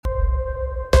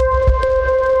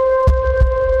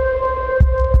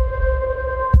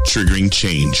triggering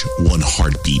change one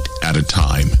heartbeat at a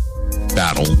time.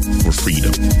 Battle for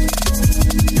freedom.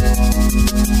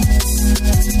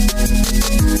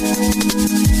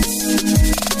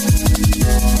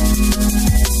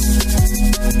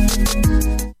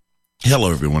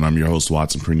 Hello, everyone. I'm your host,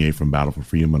 Watson Prunier from Battle for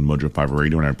Freedom on Mojo 5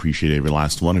 Radio, and I appreciate every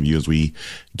last one of you as we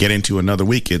get into another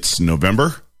week. It's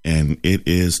November, and it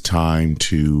is time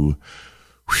to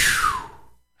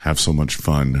have so much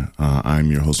fun.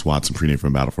 I'm your host, Watson Prunier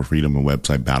from Battle for Freedom, and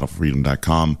website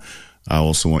battleforfreedom.com. I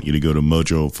also want you to go to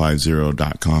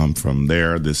mojo50.com. From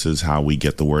there, this is how we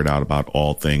get the word out about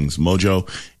all things Mojo,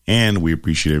 and we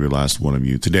appreciate every last one of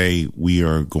you. Today, we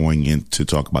are going in to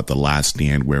talk about the last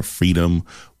stand where freedom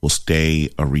will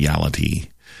stay a reality.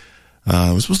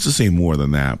 I was supposed to say more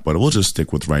than that, but we'll just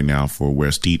stick with right now for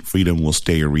where freedom will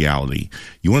stay a reality.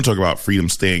 You want to talk about freedom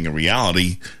staying a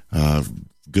reality,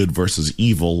 good versus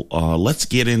evil. Let's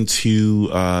get into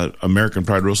American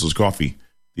Pride Roasters Coffee,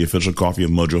 the official coffee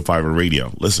of Mojo 5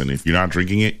 Radio. Listen, if you're not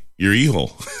drinking it, you're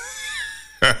evil.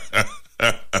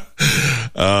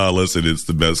 Listen, it's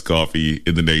the best coffee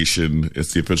in the nation.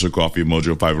 It's the official coffee of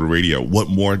Mojo 5 Radio. What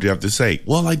more do you have to say?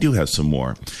 Well, I do have some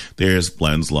more. There's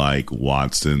blends like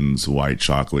Watson's White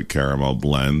Chocolate Caramel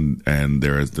Blend, and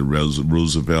there's the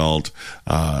Roosevelt.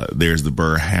 There's the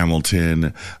Burr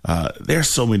Hamilton. There's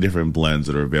so many different blends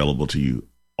that are available to you,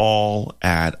 all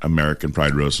at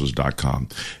AmericanPrideRoasters.com.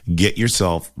 Get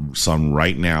yourself some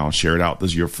right now. Share it out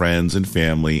with your friends and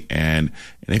family. And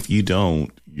if you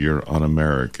don't, you're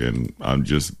un-American. I'm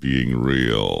just being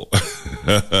real.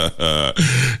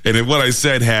 And if what I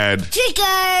said had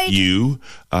you,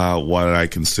 what I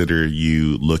consider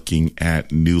you looking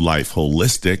at New Life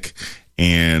Holistic.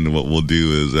 And what we'll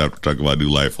do is, after talking about New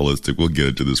Life Holistic, we'll get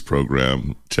into this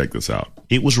program. Check this out.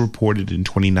 It was reported in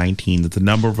 2019 that the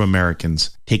number of Americans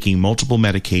taking multiple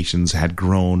medications had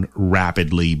grown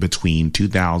rapidly between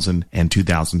 2000 and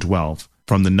 2012.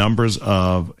 From the numbers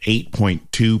of 8.2%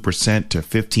 to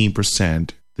 15%,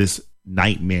 this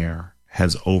nightmare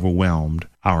has overwhelmed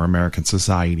our American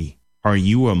society. Are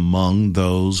you among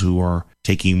those who are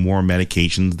taking more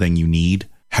medications than you need?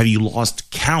 Have you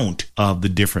lost count of the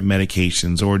different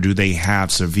medications, or do they have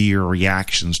severe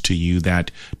reactions to you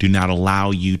that do not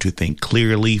allow you to think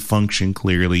clearly, function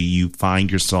clearly? You find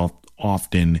yourself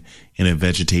often in a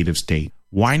vegetative state.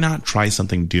 Why not try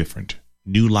something different?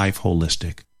 New Life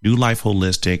Holistic. New Life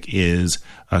Holistic is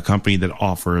a company that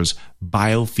offers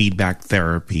biofeedback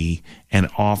therapy and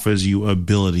offers you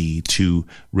ability to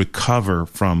recover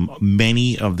from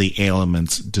many of the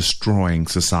ailments destroying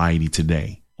society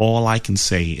today. All I can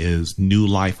say is New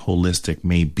Life Holistic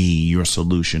may be your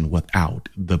solution without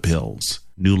the pills.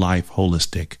 New Life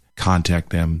Holistic.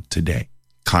 Contact them today.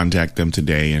 Contact them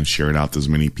today and share it out to as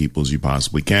many people as you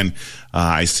possibly can.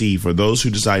 I see, for those who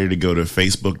decided to go to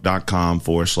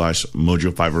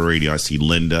facebook.com/Mojo5 Radio, I see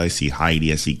Linda, I see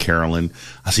Heidi, I see Carolyn,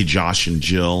 I see Josh and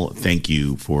Jill. Thank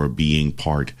you for being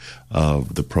part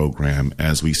of the program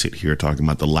as we sit here talking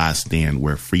about the last stand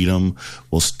where freedom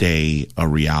will stay a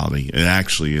reality. And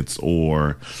actually, it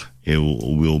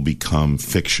will become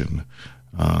fiction,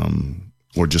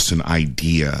 or just an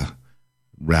idea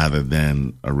rather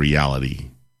than a reality.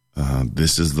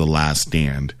 This is the last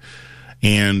stand.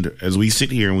 And as we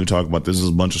sit here and we talk about this, is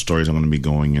a bunch of stories I'm going to be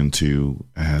going into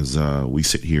as we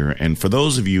sit here. And for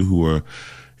those of you who are,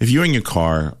 if you're in your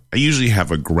car, I usually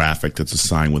have a graphic that's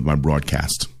assigned with my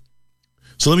broadcast.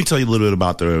 So let me tell you a little bit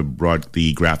about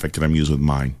the graphic that I'm using with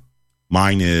mine.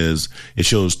 Mine is, it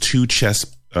shows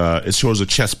it shows a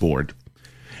chessboard,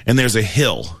 and there's a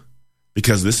hill,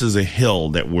 because this is a hill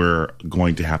that we're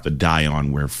going to have to die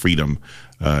on, where freedom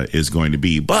is going to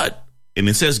be. And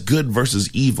it says good versus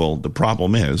evil. The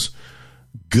problem is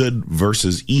good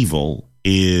versus evil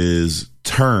is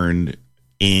turned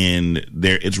in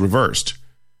there. It's reversed.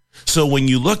 So when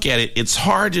you look at it, it's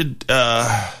hard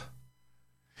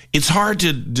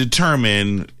to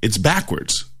determine it's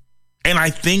backwards. And I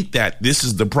think that this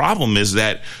is the problem, is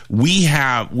that we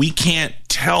can't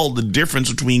tell the difference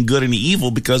between good and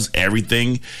evil, because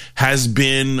everything has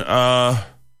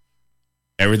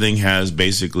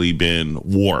basically been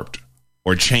warped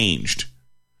or changed,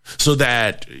 so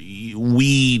that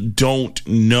we don't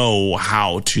know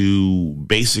how to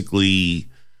basically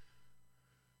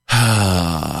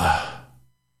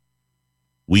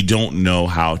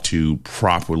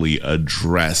properly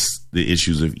address the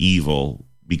issues of evil,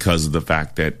 because of the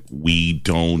fact that we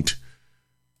don't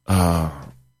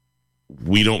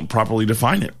properly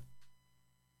define it.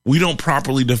 We don't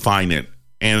properly define it,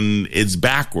 and it's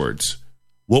backwards.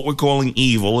 What we're calling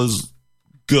evil is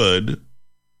good,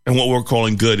 and what we're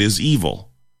calling good is evil.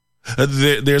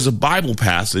 There's a Bible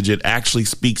passage that actually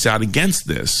speaks out against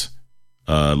this.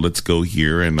 Let's go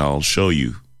here and I'll show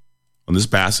you. On this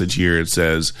passage here, it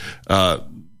says,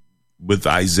 with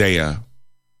Isaiah,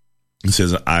 it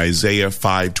says Isaiah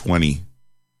 5:20,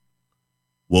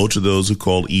 woe to those who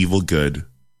call evil good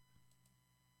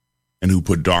and who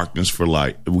put darkness for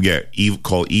light.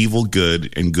 Call evil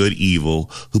good and good evil,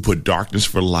 who put darkness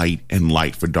for light and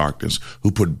light for darkness,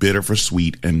 who put bitter for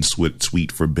sweet and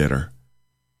sweet for bitter.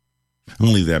 I'm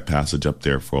going to leave that passage up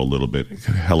there for a little bit.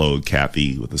 Hello,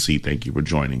 Kathy with a C. Thank you for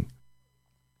joining.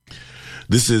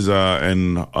 This is,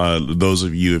 those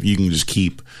of you, if you can just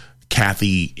keep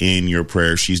Kathy in your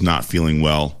prayers, she's not feeling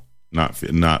well, not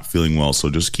feeling well. So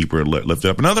just keep her lifted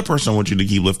up. Another person I want you to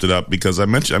keep lifted up, because I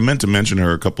meant to mention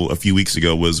her a few weeks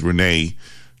ago, was Renee.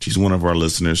 She's one of our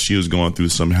listeners. She was going through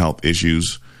some health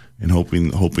issues and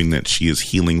hoping that she is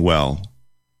healing well.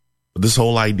 But this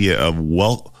whole idea of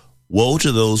woe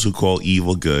to those who call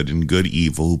evil good and good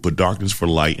evil, who put darkness for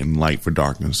light and light for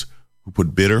darkness, who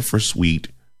put bitter for sweet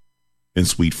and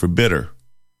sweet for bitter.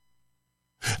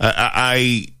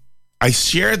 I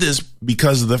share this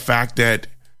because of the fact that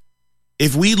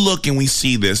if we look and we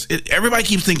see this, everybody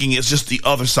keeps thinking it's just the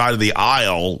other side of the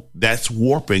aisle that's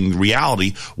warping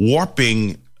reality,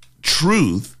 warping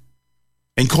truth,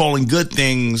 and calling good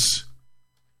things,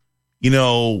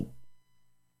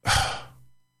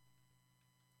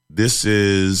 this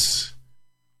is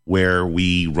where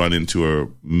we run into a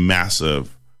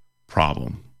massive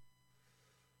problem.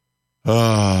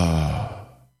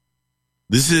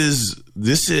 This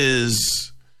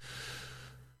is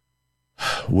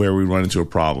where we run into a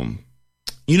problem.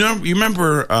 You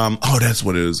remember, that's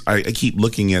what it is. I keep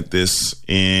looking at this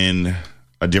in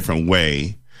a different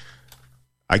way.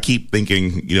 I keep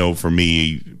thinking, for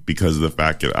me, because of the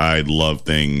fact that I love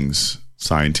things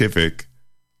scientific,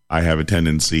 I have a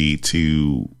tendency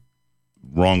to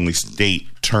wrongly state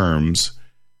terms.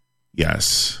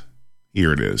 Yes,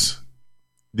 here it is.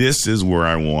 This is where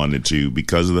I wanted to,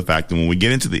 because of the fact that when we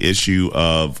get into the issue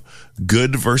of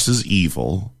good versus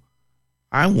evil,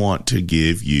 I want to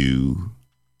give you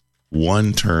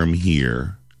one term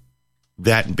here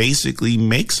that basically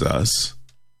makes us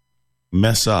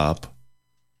mess up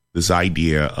this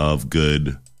idea of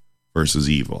good versus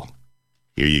evil.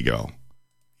 Here you go.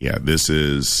 Yeah, this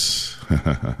is,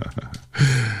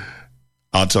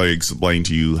 explain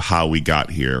to you how we got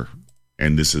here,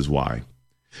 and this is why.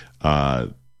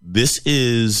 This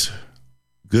is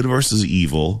good versus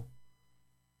evil,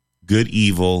 good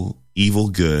evil, evil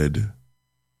good.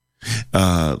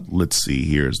 Let's see,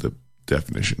 here's the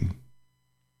definition.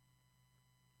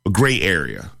 A gray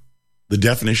area. The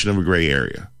definition of a gray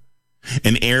area.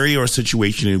 An area or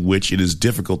situation in which it is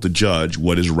difficult to judge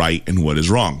what is right and what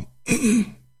is wrong.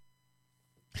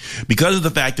 Because of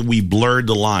the fact that we've blurred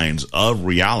the lines of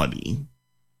reality,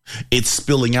 it's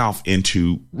spilling out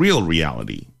into real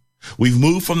reality. We've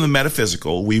moved from the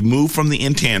metaphysical, we've moved from the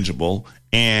intangible,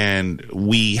 and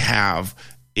we have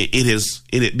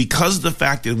because of the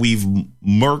fact that we've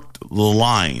murked the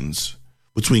lines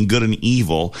between good and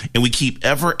evil, and we keep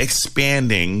ever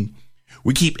expanding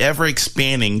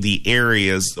the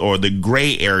areas or the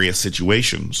gray area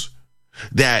situations,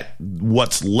 that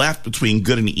what's left between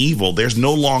good and evil, there's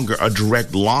no longer a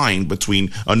direct line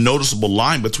a noticeable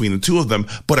line between the two of them,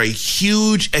 but a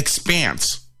huge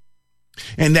expanse.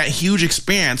 And that huge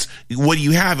expanse, what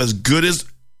you have is good as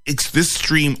it's this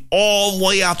extreme all the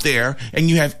way out there, and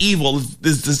you have evil,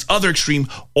 this other extreme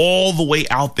all the way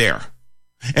out there.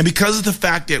 And because of the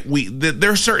fact that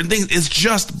there are certain things, it's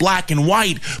just black and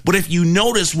white. But if you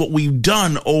notice what we've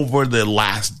done over the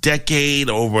last decade,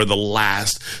 over the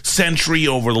last century,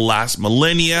 over the last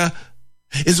millennia,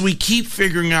 is we keep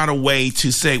figuring out a way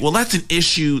to say, well, that's an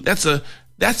issue. That's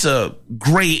a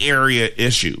gray area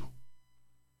issue.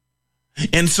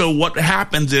 And so what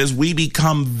happens is we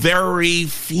become very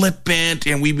flippant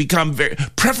and we become very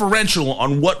preferential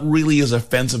on what really is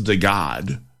offensive to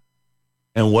God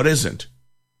and what isn't.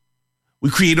 We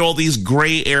create all these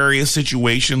gray area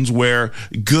situations where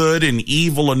good and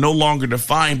evil are no longer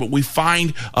defined, but we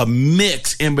find a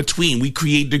mix in between. We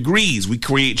create degrees. We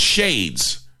create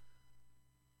shades.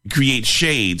 We create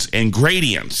shades and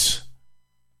gradients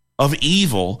of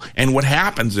evil. And what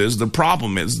happens is, the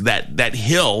problem is that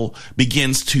hill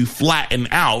begins to flatten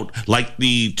out like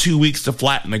the 2 weeks to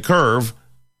flatten the curve.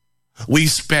 We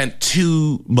spent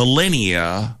 2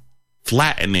 millennia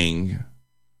flattening.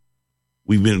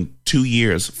 We've been 2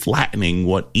 years flattening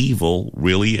what evil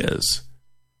really is.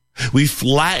 We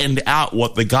flattened out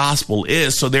what the gospel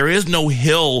is. So there is no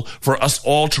hill for us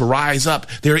all to rise up.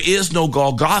 There is no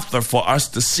Golgotha for us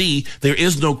to see. There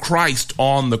is no Christ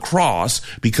on the cross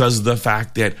because of the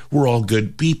fact that we're all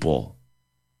good people.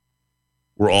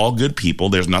 We're all good people.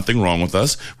 There's nothing wrong with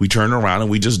us. We turn around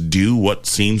and we just do what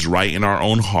seems right in our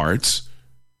own hearts.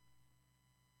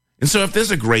 And so if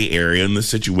there's a gray area in the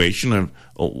situation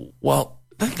of,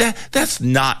 that's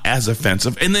not as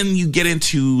offensive. And then you get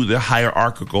into the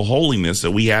hierarchical holiness that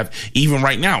we have even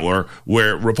right now,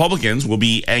 where Republicans will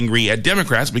be angry at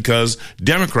Democrats because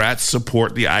Democrats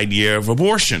support the idea of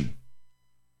abortion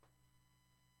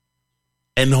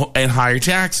and higher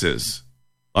taxes.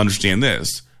 Understand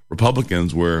this.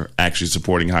 Republicans were actually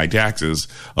supporting high taxes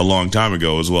a long time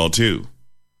ago as well, too.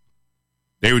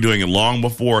 They were doing it long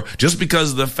before, just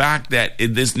because of the fact that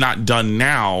it is not done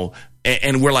now.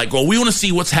 And we're like, well, we want to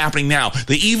see what's happening now.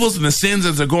 The evils and the sins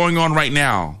that are going on right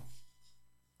now.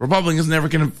 Republicans never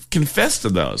confess to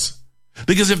those.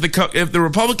 Because if the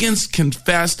Republicans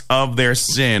confessed of their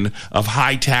sin of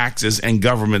high taxes and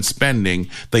government spending,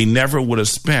 they never would have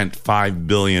spent $5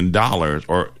 billion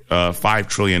or $5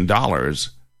 trillion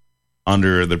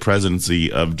under the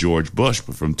presidency of George Bush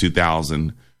from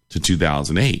 2000 to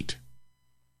 2008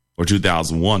 or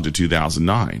 2001 to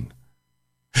 2009.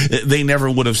 They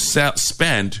never would have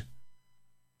spent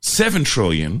 $7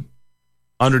 trillion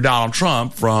under Donald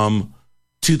Trump from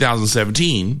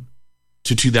 2017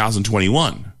 to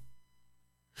 2021.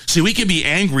 See, we can be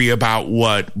angry about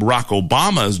what Barack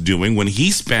Obama is doing when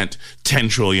he spent $10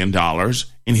 trillion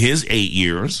in his 8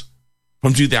 years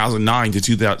from 2009 to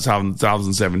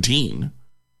 2017.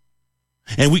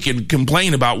 And we can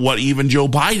complain about what even Joe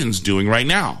Biden's doing right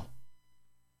now.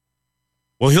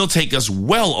 Well, he'll take us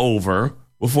well over,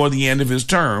 before the end of his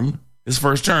term, his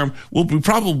first term, we'll be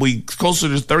probably closer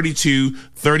to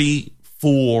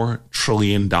 $34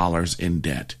 trillion in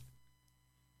debt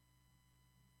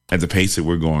at the pace that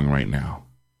we're going right now,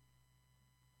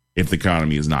 if the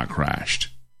economy is not crashed.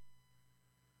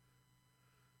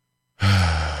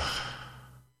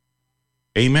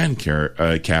 Amen,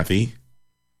 Kathy.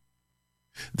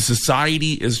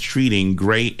 Society is treating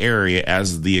gray area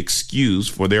as the excuse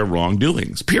for their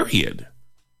wrongdoings, period.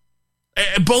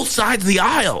 Both sides of the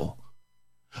aisle.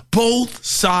 Both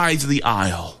sides of the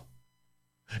aisle.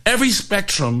 Every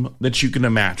spectrum that you can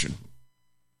imagine.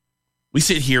 We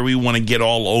sit here, we want to get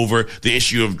all over the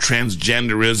issue of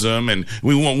transgenderism, and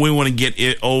we want to get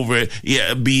it over,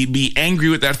 be angry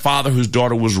with that father whose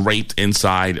daughter was raped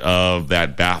inside of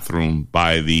that bathroom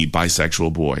by the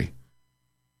bisexual boy.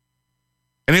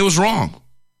 And it was wrong.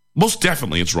 Most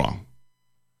definitely it's wrong.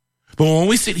 But when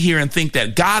we sit here and think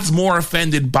that God's more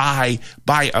offended by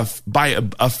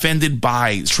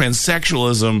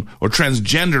transsexualism or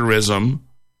transgenderism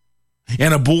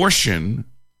and abortion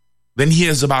than he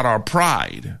is about our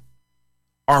pride,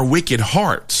 our wicked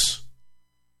hearts,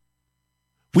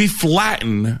 we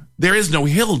flatten. There is no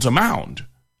hill to mount.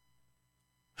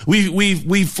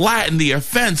 We flatten the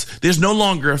offense. There's no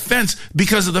longer offense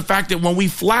because of the fact that when we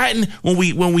flatten, when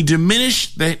we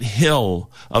diminish that hill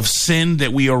of sin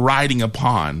that we are riding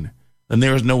upon, then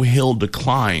there is no hill to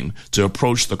climb to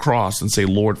approach the cross and say,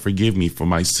 Lord, forgive me for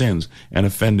my sins and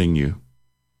offending you.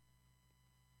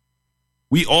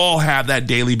 We all have that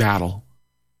daily battle.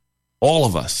 All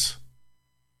of us.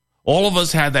 All of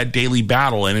us have that daily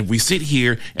battle. And if we sit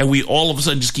here and we all of a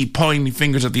sudden just keep pointing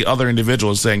fingers at the other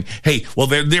individual saying, hey, well,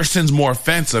 their sin's more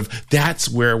offensive, that's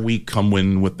where we come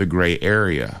in with the gray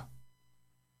area.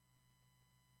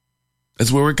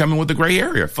 That's where we're coming with the gray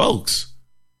area, folks.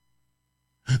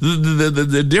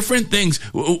 The different things.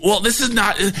 Well, this is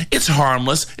not, it's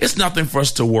harmless. It's nothing for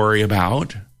us to worry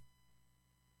about.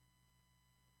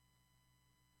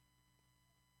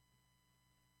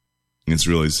 It's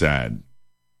really sad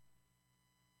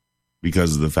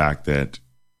because of the fact that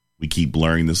we keep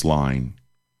blurring this line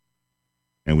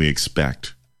and we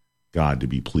expect God to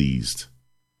be pleased.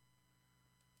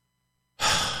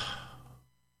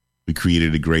 We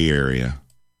created a gray area,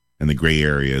 and the gray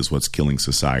area is what's killing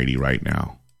society right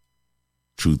now.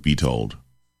 Truth be told.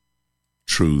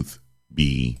 Truth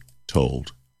be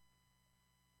told.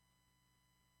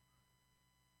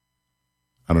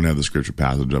 I don't have the scripture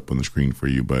passage up on the screen for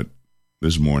you, but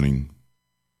this morning,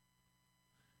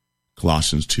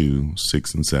 Colossians 2,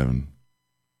 6 and 7.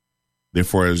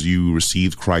 Therefore, as you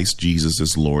received Christ Jesus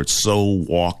as Lord, so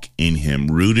walk in him,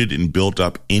 rooted and built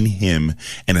up in him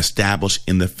and established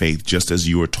in the faith, just as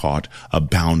you were taught,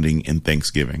 abounding in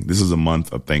thanksgiving. This is a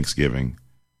month of Thanksgiving.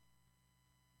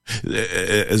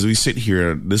 As we sit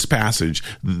here, this passage,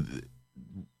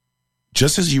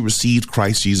 just as you received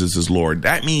Christ Jesus as Lord.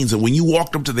 That means that when you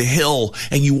walked up to the hill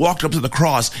and you walked up to the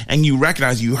cross and you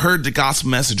recognized you heard the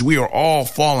gospel message, we are all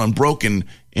fallen, broken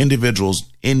individuals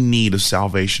in need of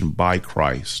salvation by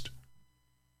Christ.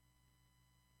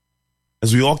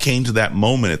 As we all came to that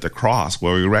moment at the cross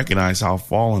where we recognize how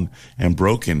fallen and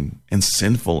broken and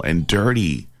sinful and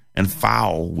dirty and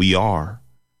foul we are,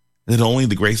 that only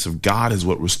the grace of God is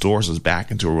what restores us back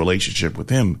into a relationship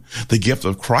with him. The gift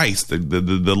of Christ,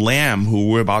 the Lamb who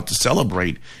we're about to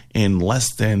celebrate in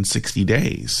less than 60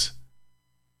 days.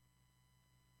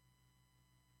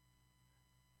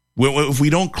 If we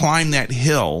don't climb that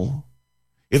hill,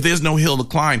 if there's no hill to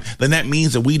climb, then that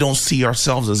means that we don't see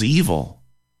ourselves as evil.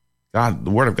 God,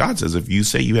 the word of God says, if you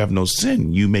say you have no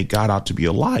sin, you make God out to be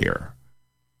a liar.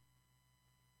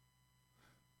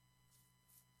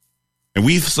 And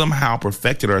we've somehow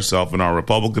perfected ourselves in our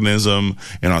republicanism,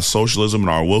 in our socialism, in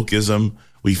our wokeism.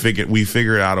 We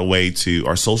figure out a way to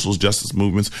our social justice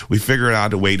movements. We figure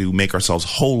out a way to make ourselves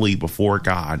holy before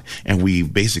God. And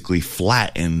we've basically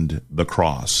flattened the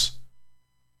cross.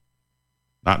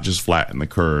 Not just flattened the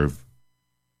curve.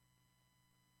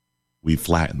 We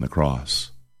flattened the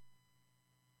cross.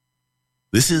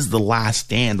 This is the last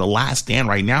stand. The last stand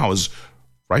right now is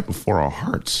right before our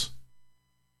hearts.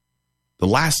 The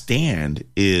last stand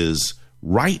is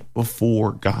right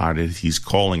before God as he's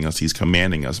calling us, he's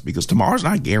commanding us, because tomorrow's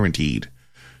not guaranteed.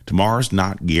 Tomorrow's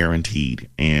not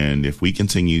guaranteed. And if we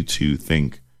continue to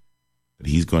think that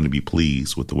he's going to be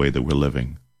pleased with the way that we're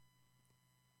living,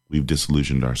 we've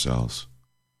disillusioned ourselves.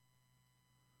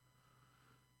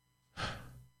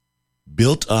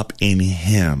 Built up in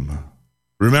him.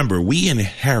 Remember, we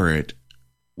inherit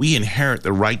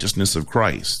the righteousness of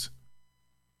Christ.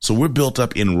 So we're built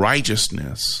up in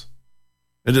righteousness.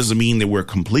 It doesn't mean that we're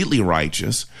completely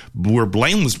righteous. We're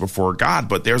blameless before God,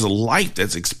 but there's a life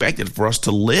that's expected for us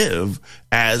to live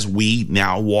as we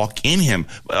now walk in him.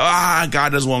 God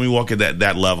doesn't want me to walk at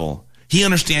that level. He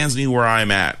understands me where I'm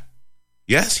at.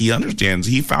 Yes, he understands.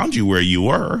 He found you where you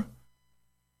were.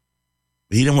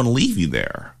 But he didn't want to leave you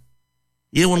there.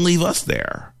 He didn't want to leave us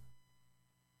there.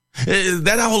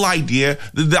 That whole idea,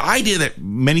 the idea that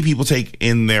many people take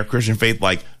in their Christian faith,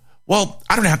 like, well,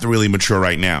 I don't have to really mature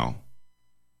right now.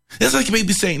 It's like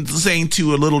maybe saying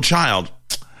to a little child,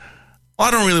 well,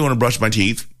 I don't really want to brush my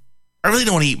teeth. I really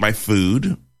don't want to eat my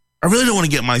food. I really don't want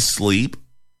to get my sleep.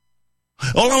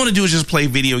 All I want to do is just play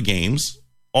video games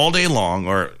all day long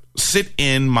or sit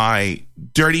in my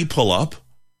dirty pull-up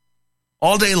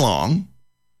all day long.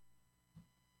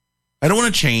 I don't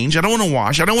want to change. I don't want to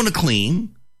wash. I don't want to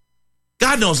clean.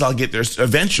 God knows I'll get there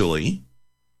eventually.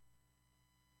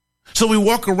 So we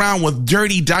walk around with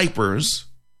dirty diapers,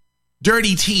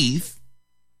 dirty teeth,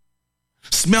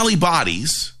 smelly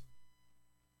bodies,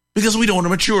 because we don't want to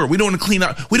mature. We don't want to clean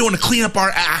up. We don't want to clean up our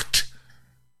act.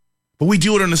 But we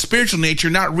do it on a spiritual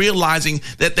nature, not realizing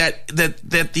that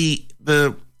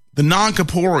the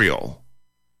non-corporeal,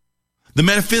 the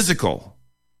metaphysical,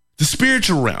 the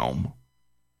spiritual realm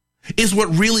is what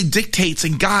really dictates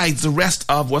and guides the rest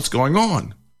of what's going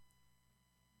on.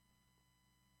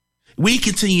 We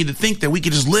continue to think that we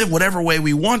can just live whatever way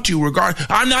we want to,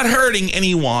 I'm not hurting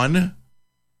anyone.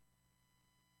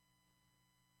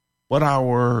 But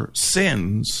our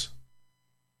sins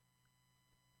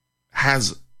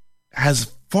has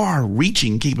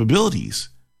far-reaching capabilities.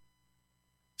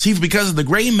 See, because of the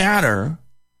gray matter,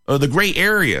 or the gray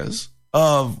areas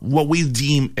of what we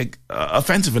deem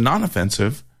offensive and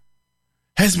non-offensive,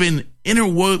 has been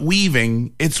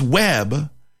interweaving its web,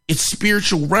 its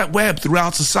spiritual web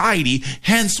throughout society,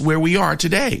 hence where we are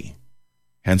today.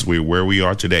 Where we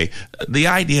are today. The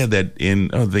idea that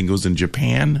I think it was in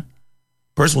Japan,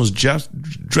 a person was just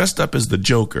dressed up as the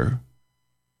Joker,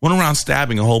 went around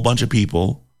stabbing a whole bunch of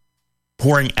people,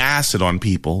 pouring acid on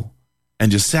people, and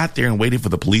just sat there and waited for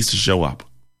the police to show up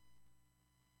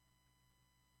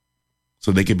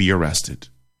so they could be arrested.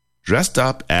 Dressed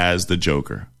up as the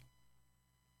Joker.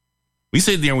 We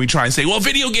sit there and we try and say, well,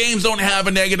 video games don't have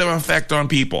a negative effect on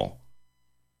people.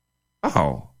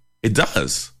 Oh, it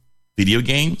does. Video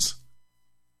games,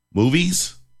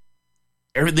 movies,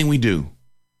 everything we do.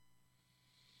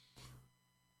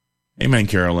 Amen,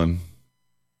 Carolyn.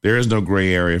 There is no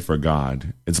gray area for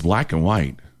God. It's black and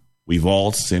white. We've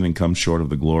all sinned and come short of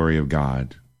the glory of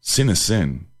God. Sin is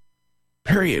sin.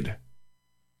 Period.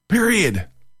 But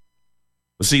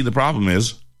see, the problem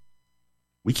is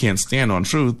we can't stand on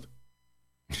truth.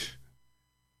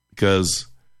 Because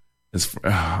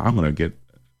I'm gonna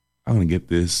get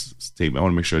this statement. I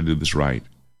want to make sure I do this right.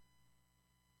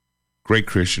 Great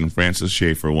Christian Francis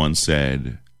Schaeffer once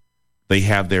said, "They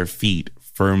have their feet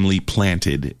firmly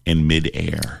planted in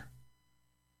midair."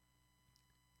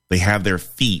 They have their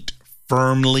feet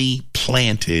firmly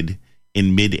planted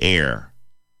in midair.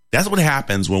 That's what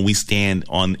happens when we stand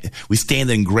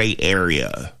in gray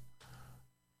area.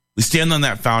 We stand on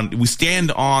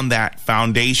that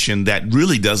foundation that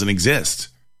really doesn't exist.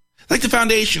 Like the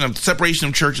foundation of separation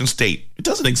of church and state. It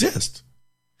doesn't exist.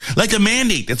 Like the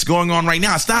mandate that's going on right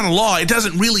now. It's not a law. It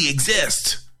doesn't really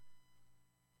exist.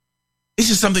 It's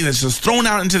just something that's just thrown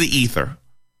out into the ether.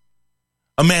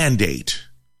 A mandate.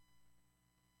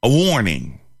 A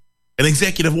warning. An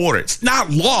executive order. It's not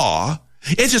law.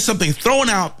 It's just something thrown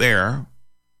out there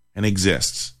and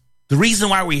exists. The reason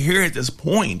why we're here at this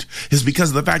point is because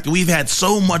of the fact that we've had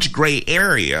so much gray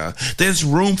area. There's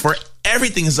room for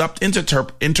everything is up to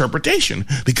interpretation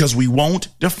because we won't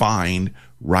define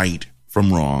right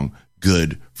from wrong,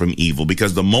 good from evil.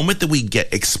 Because the moment that we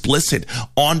get explicit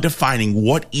on defining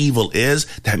what evil is,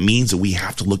 that means that we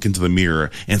have to look into the mirror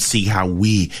and see how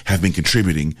we have been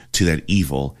contributing to that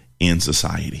evil in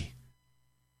society.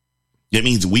 It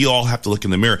means we all have to look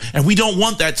in the mirror, and we don't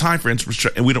want that time for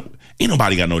introspection. And ain't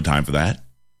nobody got no time for that.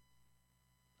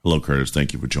 Hello, Curtis.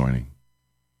 Thank you for joining.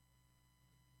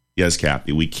 Yes,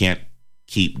 Kathy, we can't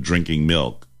keep drinking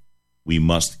milk. We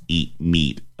must eat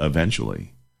meat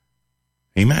eventually.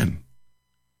 Amen.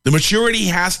 The maturity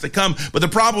has to come, but the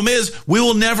problem is we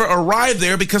will never arrive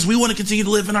there because we want to continue to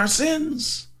live in our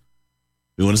sins.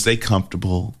 We want to stay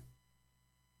comfortable.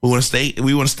 We want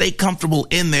to stay comfortable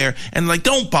in there and like,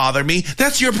 don't bother me.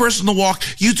 That's your personal walk.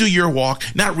 You do your walk,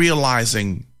 not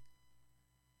realizing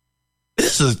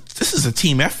this is a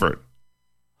team effort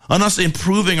on us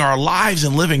improving our lives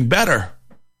and living better.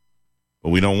 But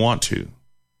we don't want to.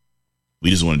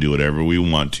 We just want to do whatever we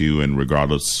want to, and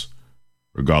regardless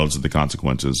of the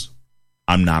consequences,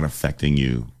 I'm not affecting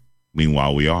you.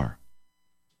 Meanwhile, we are.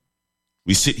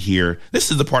 We sit here.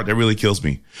 This is the part that really kills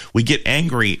me. We get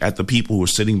angry at the people who are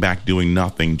sitting back doing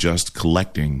nothing, just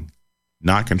collecting,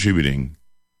 not contributing.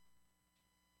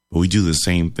 But we do the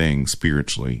same thing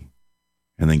spiritually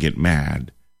and then get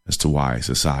mad as to why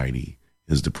society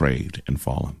is depraved and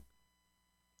fallen.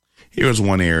 Here's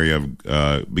one area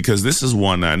of, because this is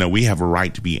one I know we have a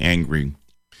right to be angry.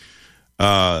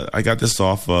 I got this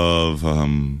off of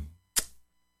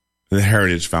the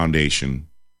Heritage Foundation.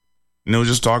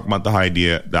 Just talking about the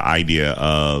idea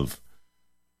of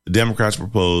the Democrats'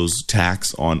 proposed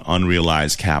tax on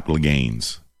unrealized capital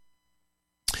gains.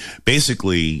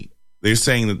 Basically, they're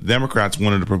saying that the Democrats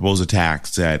wanted to propose a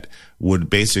tax that would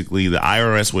basically, the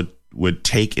IRS would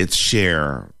take its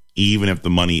share even if the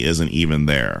money isn't even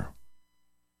there.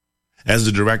 As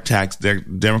the direct tax,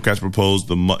 Democrats proposed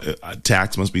the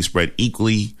tax must be spread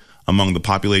equally among the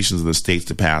populations of the states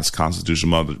to pass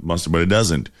constitutional muster, but it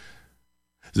doesn't.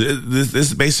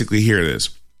 This basically, hear this.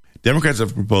 Democrats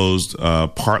have proposed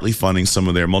partly funding some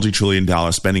of their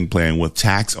multi-trillion-dollar spending plan with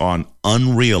tax on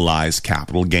unrealized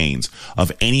capital gains of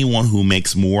anyone who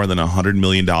makes more than $100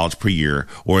 million per year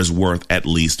or is worth at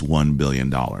least $1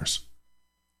 billion.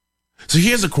 So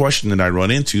here's a question that I run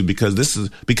into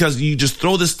because you just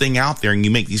throw this thing out there and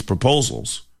you make these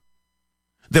proposals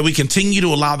that we continue to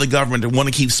allow the government to want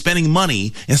to keep spending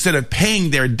money instead of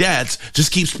paying their debts,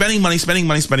 just keep spending money.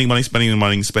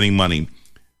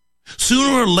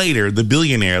 Sooner or later, the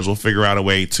billionaires will figure out a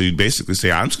way to basically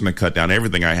say, I'm just going to cut down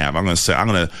everything I have. I'm going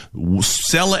to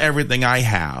sell everything I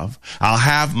have. I'll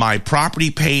have my property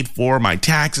paid for, my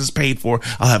taxes paid for.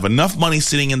 I'll have enough money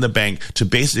sitting in the bank to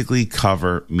basically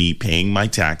cover me paying my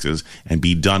taxes and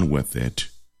be done with it.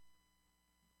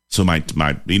 So why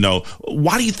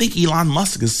do you think Elon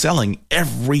Musk is selling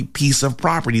every piece of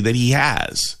property that he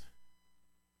has?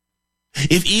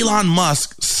 If Elon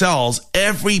Musk sells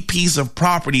every piece of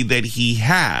property that he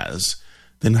has,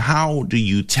 then how do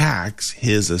you tax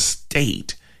his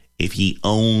estate if he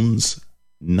owns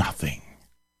nothing?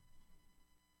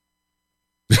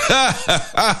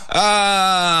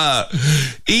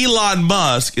 Elon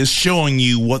Musk is showing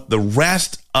you what the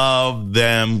rest of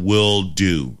them will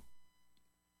do.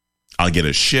 I'll get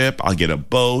a ship. I'll get a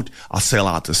boat. I'll sail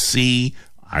out to sea.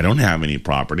 I don't have any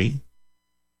property.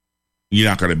 You're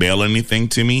not going to bail anything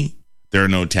to me. There are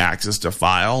no taxes to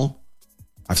file.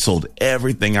 I've sold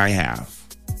everything I have.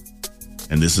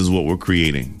 And this is what we're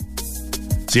creating.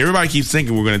 See, everybody keeps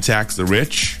thinking we're going to tax the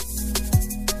rich.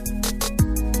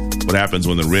 What happens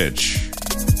when the rich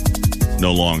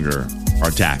no longer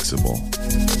are taxable?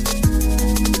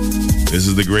 This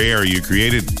is the gray area you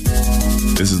created.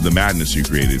 This is the madness you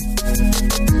created.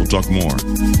 We'll talk more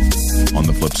on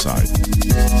the flip side.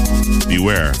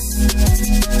 Beware,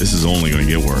 this is only going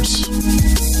to get worse.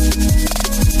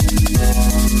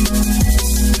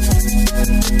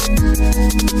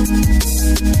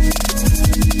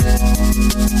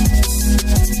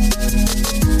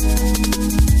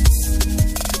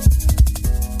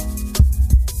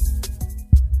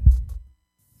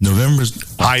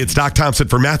 Hi, it's Doc Thompson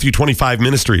for Matthew 25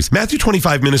 Ministries. Matthew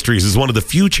 25 Ministries is one of the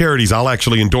few charities I'll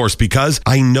actually endorse because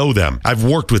I know them. I've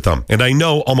worked with them, and I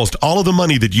know almost all of the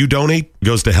money that you donate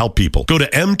goes to help people. Go to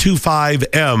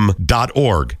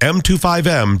m25m.org,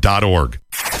 m25m.org.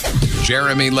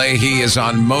 Jeremy Leahy is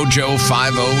on Mojo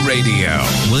 50 Radio.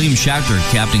 William Shatner,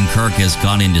 Captain Kirk, has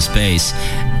gone into space,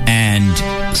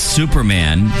 and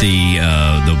Superman, the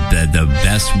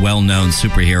best well-known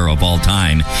superhero of all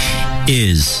time,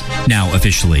 is now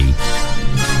officially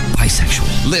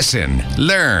bisexual. Listen,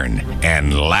 learn,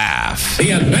 and laugh.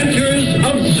 The Adventures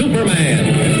of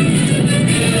Superman.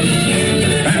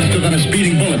 Faster than a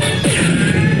speeding bullet.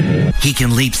 He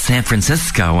can leap San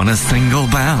Francisco in a single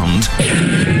bound.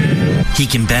 He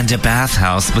can bend a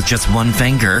bathhouse with just one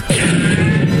finger.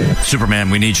 Superman,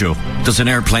 we need you. There's an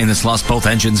airplane that's lost both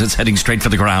engines. It's heading straight for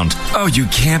the ground. Oh, you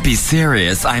can't be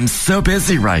serious. I'm so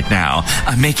busy right now.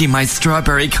 I'm making my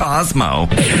strawberry Cosmo.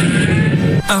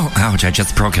 Oh, ouch, I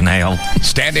just broke a nail.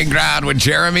 Standing Ground with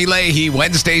Jeremy Leahy,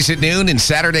 Wednesdays at noon and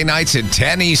Saturday nights at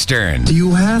 10 Eastern. Do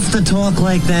you have to talk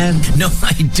like that? No,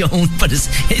 I don't, but it's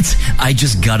I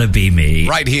just gotta be me.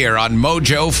 Right here on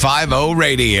Mojo 50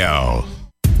 Radio.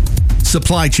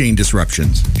 Supply chain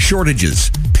disruptions, shortages,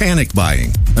 panic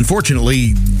buying.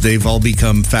 Unfortunately, they've all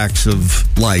become facts of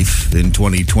life in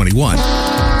 2021.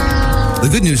 The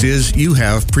good news is you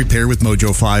have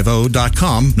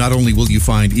preparewithmojo50.com. Not only will you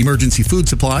find emergency food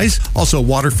supplies, also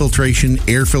water filtration,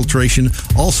 air filtration,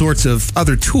 all sorts of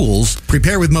other tools.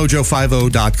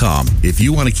 Preparewithmojo50.com. If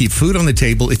you want to keep food on the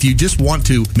table, if you just want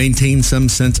to maintain some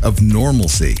sense of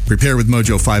normalcy,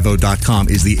 preparewithmojo50.com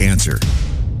is the answer.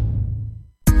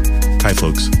 Hi,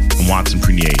 folks. I'm Watson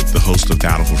Prunier, the host of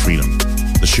Battle for Freedom.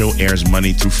 The show airs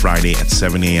Monday through Friday at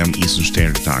 7 a.m. Eastern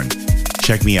Standard Time.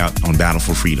 Check me out on Battle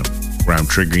for Freedom, where I'm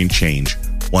triggering change,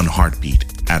 one heartbeat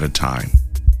at a time.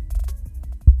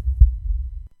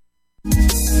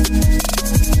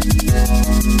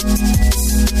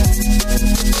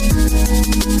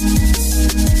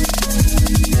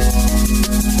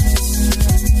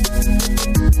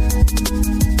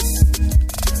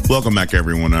 Welcome back,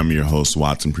 everyone. I'm your host,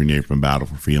 Watson Prunier from Battle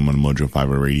for Freedom on Mojo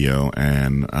 50 Radio,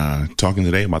 and talking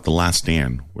today about The Last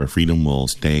Stand, where freedom will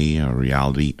stay a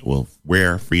reality,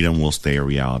 where freedom will stay a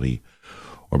reality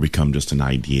or become just an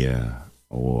idea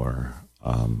or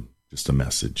just a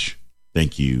message.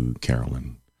 Thank you,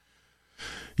 Carolyn.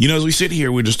 You know, as we sit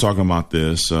here, we're just talking about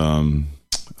this. I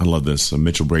love this.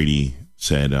 Mitchell Brady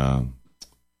said,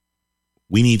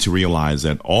 we need to realize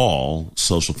that all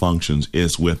social functions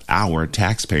is with our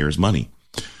taxpayers' money.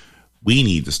 We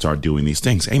need to start doing these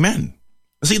things. Amen.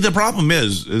 See, the problem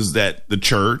is that the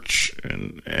church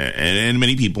and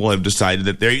many people have decided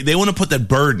that they want to put that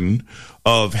burden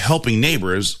of helping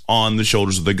neighbors on the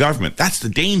shoulders of the government. That's the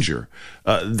danger.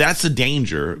 That's the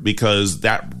danger, because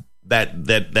that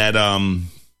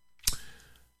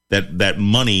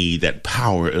money, that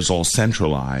power is all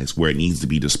centralized where it needs to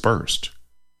be dispersed.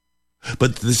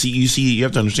 But you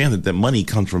have to understand that money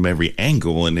comes from every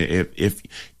angle, and if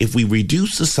we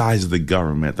reduce the size of the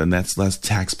government, then that's less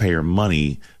taxpayer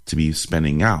money to be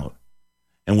spending out.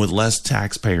 And with less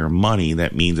taxpayer money,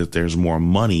 that means that there's more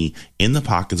money in the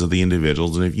pockets of the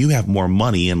individuals. And if you have more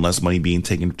money and less money being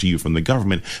taken to you from the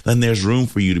government, then there's room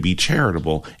for you to be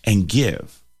charitable and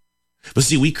give. But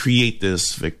see, we create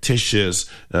this fictitious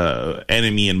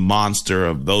enemy and monster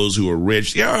of those who are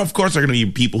rich. Yeah, of course, there are going to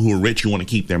be people who are rich who want to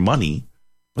keep their money.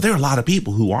 But there are a lot of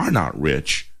people who are not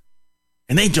rich,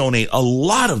 and they donate a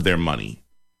lot of their money.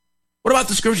 What about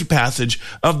the scripture passage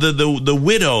of the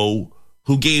widow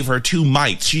who gave her 2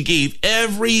 mites? She gave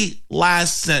every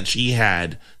last cent she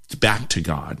had back to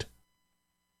God.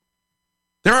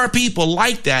 There are people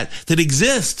like that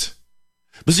exist.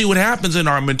 But see, what happens in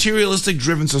our materialistic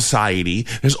driven society,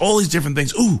 there's all these different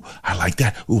things. Ooh, I like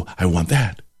that. Ooh, I want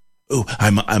that. Ooh,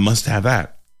 I must have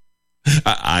that.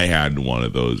 I had one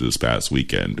of those this past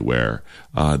weekend where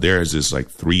there's this like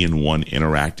 3-in-1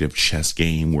 interactive chess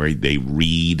game where they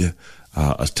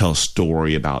tell a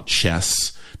story about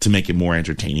chess to make it more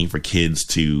entertaining for kids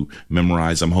to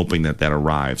memorize. I'm hoping that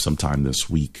arrives sometime this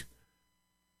week.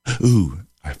 Ooh,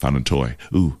 I found a toy.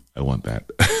 Ooh, I want that.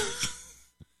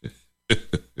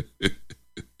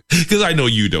 Because I know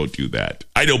you don't do that.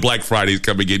 I know Black Friday's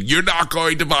coming in. You're not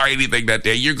going to buy anything that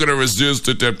day. You're going to resist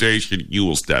the temptation. You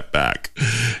will step back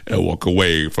and walk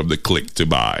away from the click to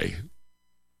buy.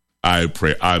 I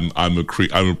pray. I'm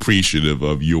appreciative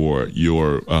of your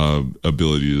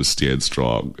ability to stand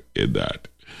strong in that.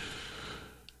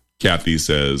 Kathy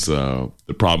says the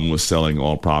problem with selling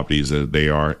all properties is that they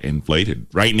are inflated.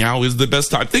 Right now is the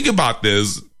best time. Think about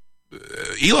this.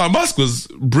 Elon Musk was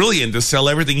brilliant to sell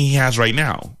everything he has right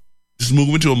now, Just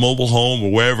move into a mobile home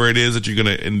or wherever it is that you're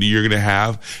gonna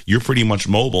have. You're pretty much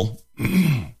mobile.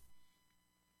 You're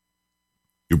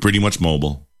pretty much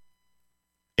mobile,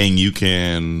 and you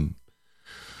can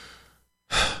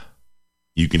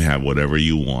have whatever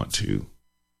you want to.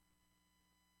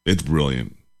 It's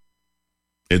brilliant.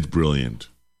 It's brilliant.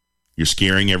 You're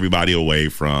scaring everybody away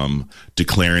from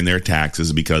declaring their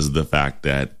taxes because of the fact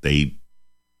that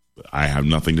I have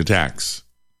nothing to tax.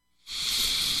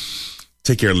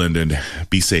 Take care, Lyndon.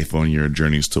 Be safe on your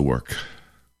journeys to work.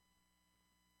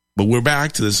 But we're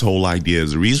back to this whole idea.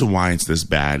 The reason why it's this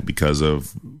bad because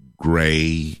of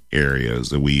gray areas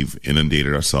that we've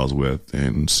inundated ourselves with.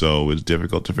 And so it's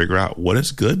difficult to figure out what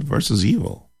is good versus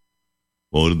evil.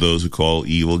 Woe to those who call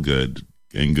evil good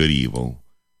and good evil,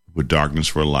 who put darkness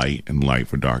for light and light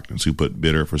for darkness, who put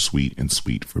bitter for sweet and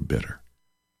sweet for bitter.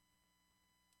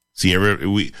 See,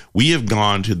 we have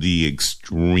gone to the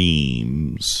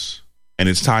extremes, and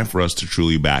it's time for us to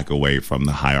truly back away from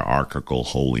the hierarchical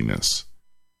holiness.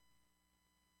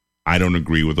 I don't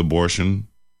agree with abortion.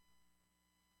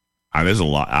 There's a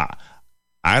lot.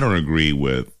 I don't agree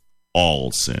with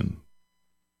all sin,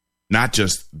 not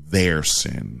just their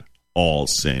sin, all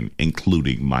sin,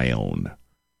 including my own.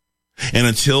 And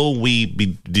until we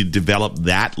develop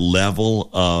that level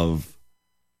of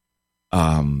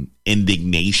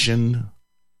indignation,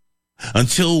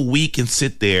 until we can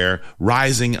sit there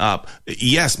rising up,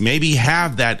 yes, maybe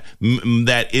have that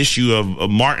issue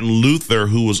of Martin Luther,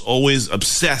 who was always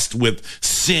obsessed with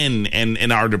sin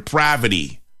and our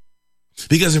depravity.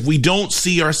 Because if we don't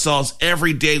see ourselves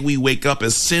every day we wake up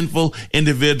as sinful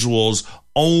individuals,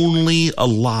 only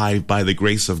alive by the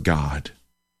grace of God,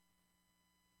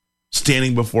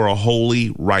 standing before a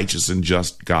holy, righteous, and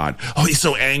just God. Oh, he's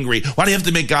so angry. Why do you have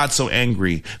to make God so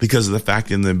angry? Because of the fact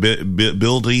in the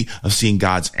ability of seeing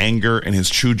God's anger and his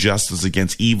true justice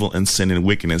against evil and sin and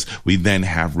wickedness, we then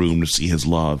have room to see his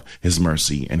love, his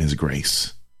mercy, and his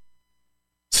grace.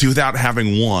 See, without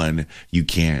having one, you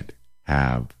can't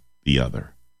have the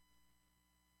other.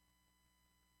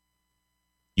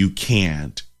 You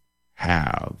can't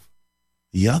have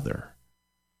the other.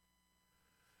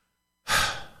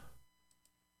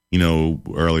 You know,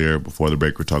 earlier before the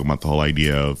break, we're talking about the whole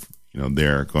idea of,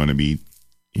 they're going to be,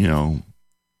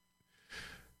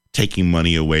 taking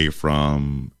money away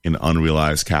from an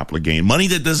unrealized capital gain, money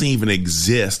that doesn't even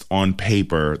exist on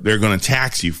paper. They're going to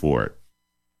tax you for it.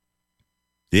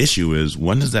 The issue is,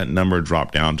 when does that number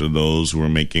drop down to those who are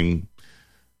making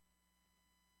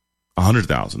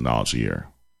 $100,000 a year,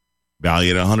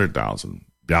 valued at $100,000,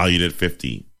 valued at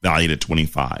 $50,000, valued at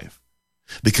 $25,000?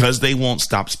 Because they won't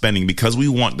stop spending, because we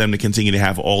want them to continue to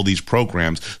have all these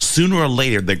programs, sooner or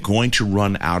later, they're going to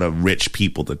run out of rich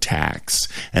people to tax.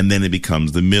 And then it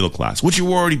becomes the middle class, which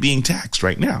you're already being taxed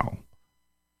right now.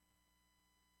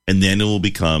 And then it will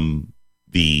become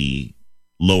the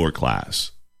lower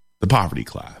class, the poverty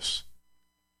class,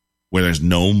 where there's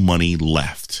no money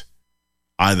left.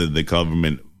 Either the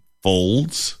government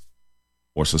folds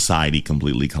or society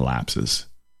completely collapses.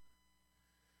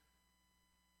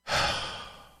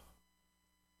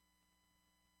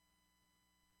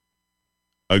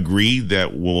 Agree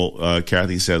that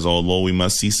Kathy says, although we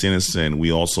must see sin as sin,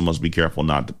 we also must be careful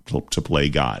not to play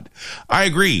God. I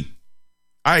agree.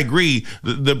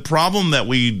 The problem that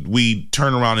we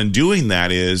turn around in doing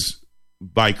that is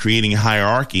by creating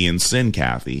hierarchy in sin,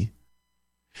 Kathy,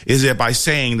 is that by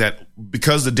saying that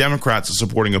because the Democrats are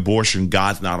supporting abortion,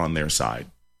 God's not on their side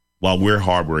while we're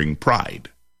harboring pride.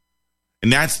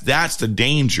 And that's the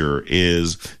danger,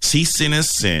 is see sin as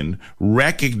sin,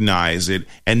 recognize it,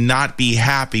 and not be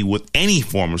happy with any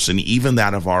form of sin, even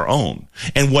that of our own.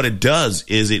 And what it does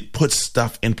is it puts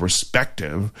stuff in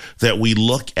perspective, that we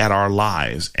look at our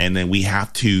lives and then we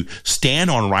have to stand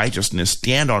on righteousness,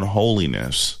 stand on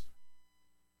holiness,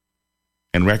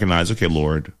 and recognize, okay,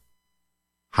 Lord,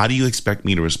 how do you expect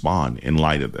me to respond in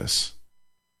light of this?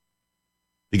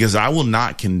 Because I will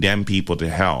not condemn people to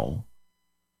hell.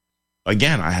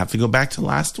 Again, I have to go back to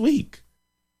last week.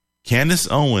 Candace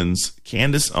Owens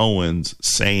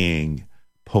saying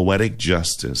poetic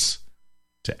justice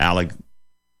to Alec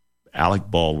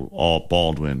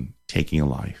Baldwin taking a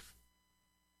life.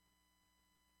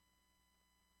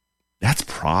 That's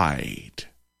pride.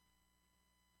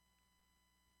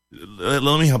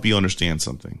 Let me help you understand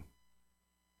something.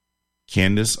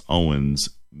 Candace Owens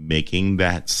making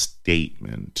that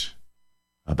statement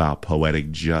about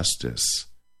poetic justice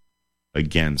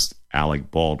against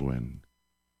Alec Baldwin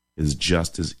is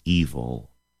just as evil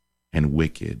and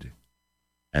wicked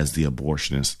as the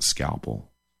abortionist scalpel,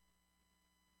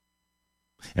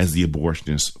 as the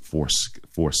abortionist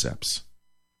forceps.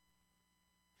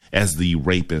 as the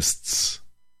rapist's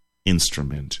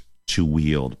instrument to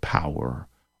wield power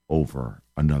over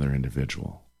another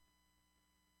individual.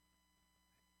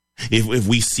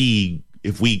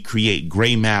 If we create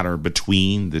gray matter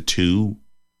between the two,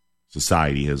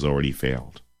 society has already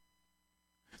failed.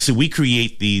 So we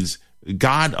create these.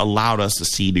 God allowed us to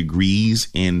see degrees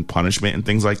in punishment and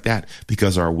things like that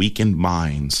because our weakened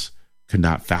minds could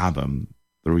not fathom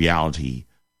the reality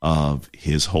of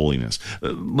his holiness.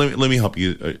 Let me help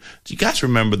you. Do you guys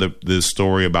remember the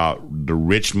story about the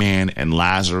rich man and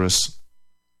Lazarus?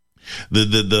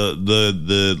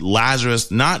 The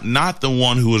Lazarus, not the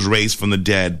one who was raised from the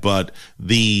dead, but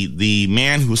the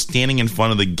man who was standing in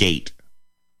front of the gate,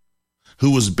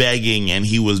 who was begging, and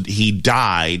he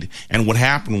died. And what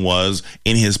happened was,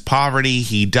 in his poverty,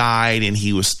 he died, and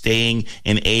he was staying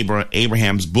in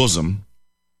Abraham's bosom.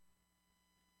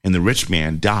 And the rich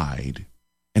man died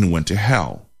and went to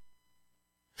hell.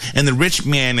 And the rich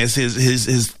man is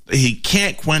he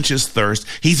can't quench his thirst.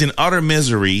 He's in utter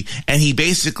misery. And he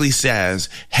basically says,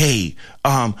 hey,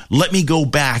 let me go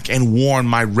back and warn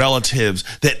my relatives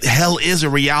that hell is a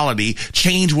reality.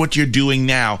 Change what you're doing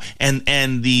now.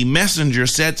 And the messenger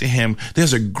said to him,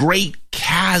 there's a great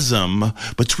chasm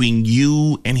between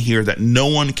you and here that no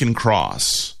one can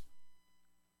cross.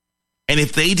 And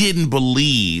if they didn't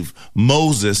believe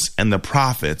Moses and the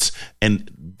prophets, and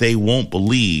they won't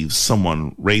believe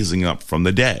someone raising up from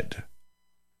the dead.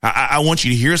 I want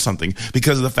you to hear something,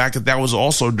 because of the fact that was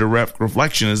also a direct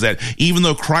reflection, is that even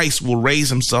though Christ will raise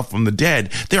himself from the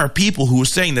dead, there are people who are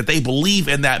saying that they believe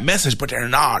in that message, but they're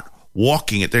not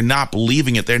walking it. They're not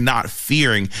believing it. They're not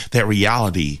fearing that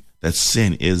reality, that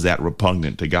sin is that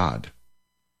repugnant to God.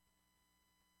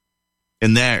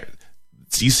 And that,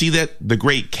 so you see that the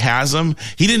great chasm,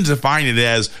 he didn't define it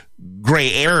as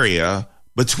gray area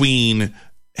between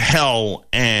hell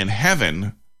and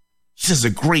heaven. He says a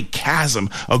great chasm,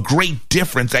 a great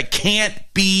difference that can't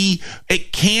be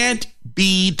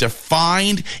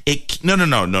defined.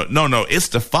 No. It's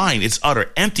defined. It's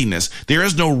utter emptiness. There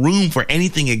is no room for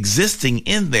anything existing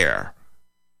in there.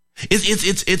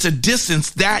 It's a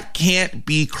distance that can't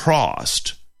be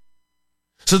crossed.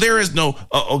 So there is no,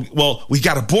 we've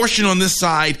got abortion on this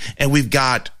side and we've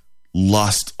got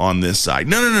lust on this side.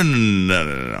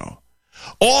 No.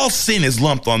 All sin is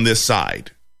lumped on this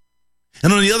side.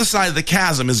 And on the other side of the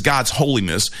chasm is God's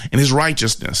holiness and his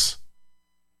righteousness.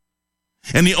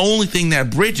 And the only thing that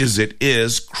bridges it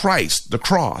is Christ, the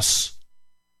cross.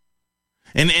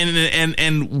 And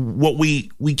what we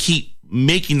keep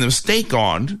making the mistake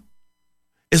on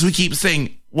is we keep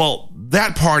saying, well,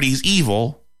 that party's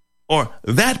evil, or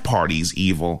that party's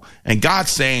evil. And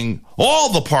God's saying,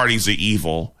 all the parties are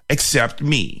evil except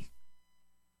me.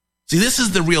 See, this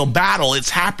is the real battle.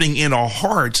 It's happening in our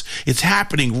hearts. It's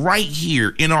happening right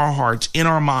here in our hearts, in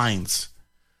our minds.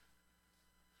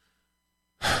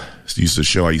 Used to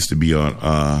show I used to be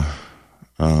on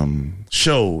some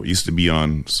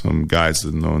guys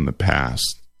that I know in the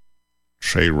past.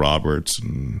 Trey Roberts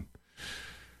and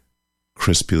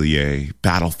Chris Pilier,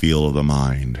 Battlefield of the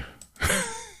Mind.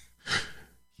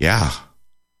 Yeah.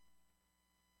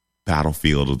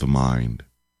 Battlefield of the Mind.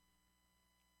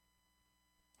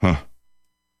 Huh.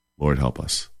 Lord help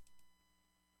us.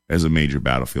 There's a major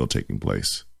battlefield taking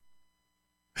place.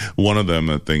 One of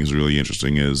them, things really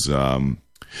interesting is,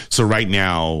 so right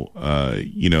now,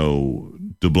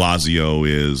 de Blasio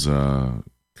is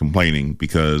complaining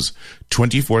because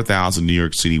 24,000 New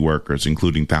York City workers,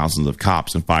 including thousands of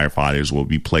cops and firefighters, will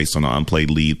be placed on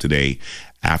unpaid leave today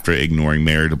after ignoring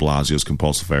Mayor de Blasio's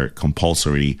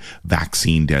compulsory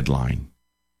vaccine deadline.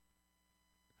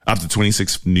 Up to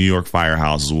 26 New York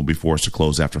firehouses will be forced to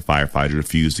close after firefighters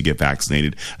refuse to get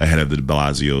vaccinated ahead of de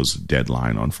Blasio's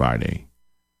deadline on Friday.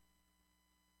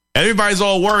 Everybody's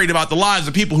all worried about the lives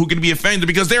of people who can be offended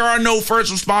because there are no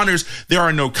first responders, there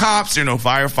are no cops, there are no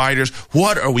firefighters.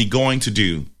 What are we going to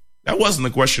do? That wasn't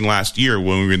the question last year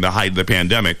when we were in the height of the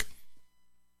pandemic.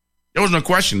 There was no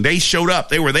question. They showed up.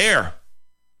 They were there.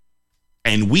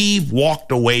 And we've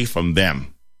walked away from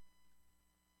them.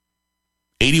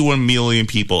 81 million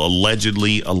people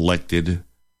allegedly elected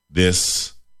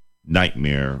this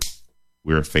nightmare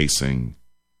we're facing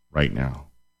right now.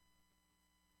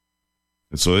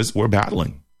 And so we're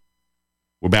battling.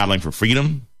 We're battling for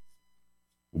freedom.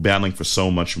 We're battling for so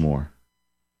much more.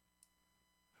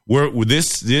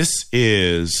 This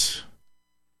is...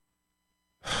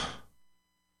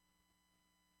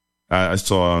 I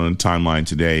saw on a timeline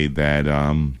today that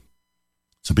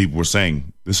some people were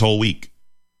saying this whole week,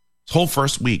 this whole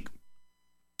first week,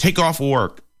 take off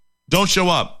work. Don't show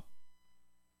up.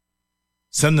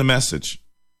 Send the message.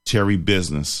 Terry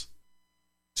Business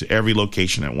to every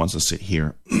location that wants to sit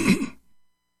here and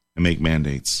make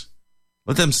mandates.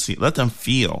 Let them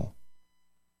feel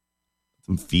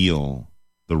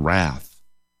the wrath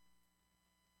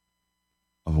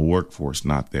of a workforce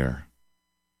not there.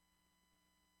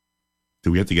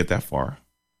 Do we have to get that far?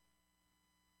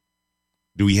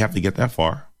 Do we have to get that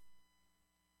far?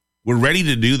 We're ready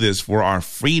to do this for our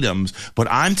freedoms, but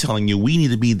I'm telling you, we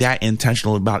need to be that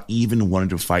intentional about even wanting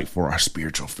to fight for our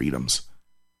spiritual freedoms.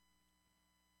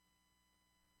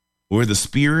 Where the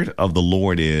Spirit of the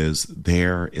Lord is,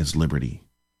 there is liberty.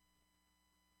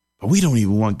 But we don't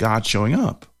even want God showing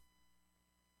up.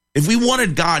 If we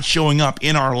wanted God showing up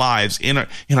in our lives, in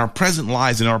our present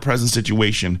lives, in our present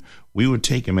situation, we would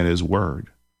take him at his word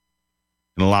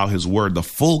and allow his word, the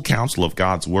full counsel of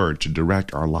God's word, to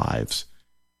direct our lives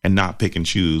and not pick and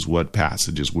choose what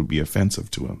passages would be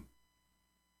offensive to him.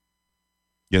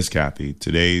 Yes, Kathy,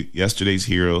 yesterday's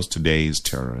heroes, today's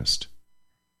terrorist.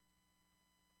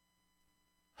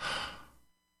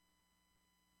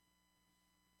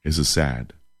 This is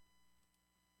sad.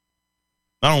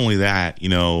 Not only that,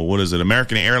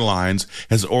 American Airlines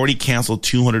has already canceled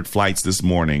 200 flights this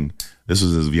morning. This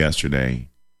was as of yesterday.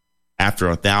 After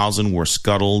 1,000 were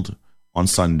scuttled on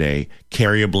Sunday,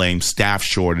 carrier blamed staff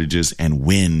shortages and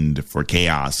wind for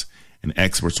chaos, and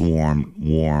experts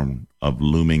warn of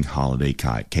looming holiday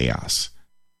chaos.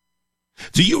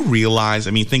 Do you realize,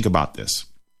 think about this.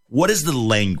 What is the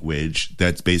language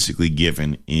that's basically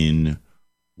given in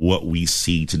what we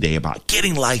see today about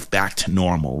getting life back to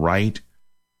normal, right?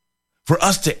 For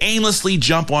us to aimlessly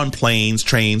jump on planes,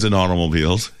 trains, and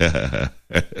automobiles to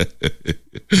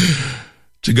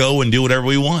go and do whatever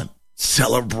we want.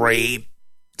 Celebrate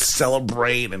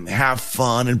and have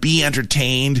fun and be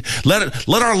entertained. Let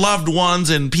our loved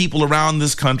ones and people around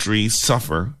this country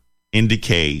suffer in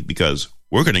decay because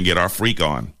we're going to get our freak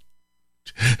on.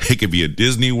 It could be at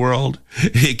Disney World.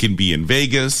 It can be in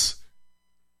Vegas.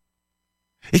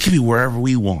 It can be wherever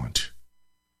we want.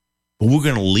 But we're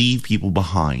going to leave people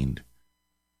behind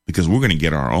because we're going to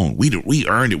get our own. We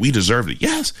earned it. We deserved it.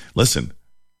 Yes. Listen,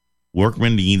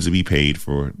 workmen needs to be paid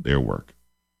for their work.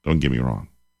 Don't get me wrong.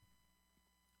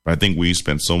 But I think we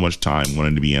spent so much time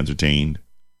wanting to be entertained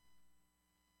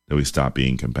that we stopped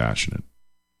being compassionate.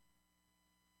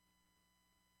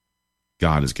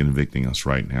 God is convicting us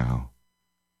right now,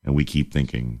 and we keep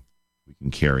thinking we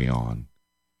can carry on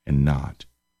and not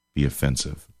be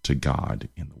offensive to God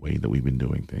in the way that we've been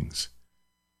doing things.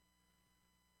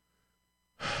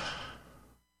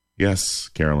 Yes,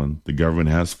 Carolyn, the government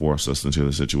has forced us into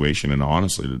the situation, and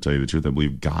honestly, to tell you the truth, I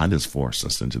believe God has forced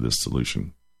us into this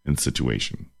solution and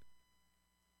situation.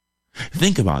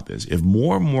 Think about this. If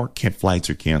more and more flights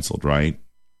are canceled, right?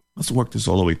 Let's work this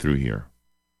all the way through here.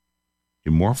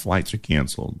 If more flights are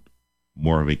canceled,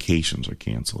 more vacations are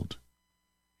canceled.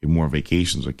 If more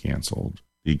vacations are canceled,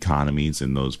 the economies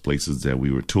in those places that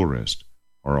we were tourists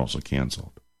are also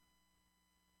canceled.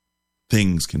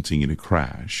 Things continue to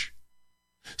crash.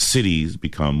 Cities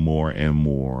become more and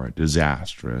more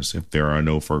disastrous if there are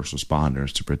no first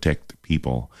responders to protect the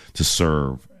people, to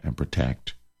serve and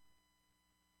protect.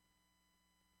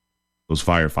 Those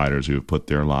firefighters who have put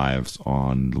their lives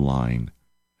on the line,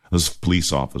 those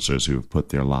police officers who have put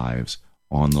their lives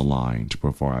on the line to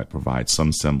provide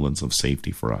some semblance of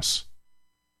safety for us.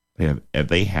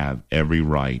 They have every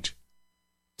right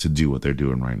to do what they're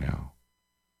doing right now.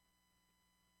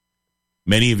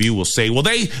 Many of you will say, well,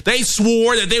 they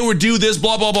swore that they would do this,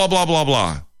 blah, blah, blah, blah, blah,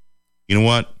 blah. You know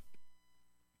what?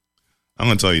 I'm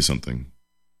going to tell you something.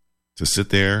 To sit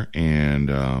there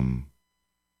and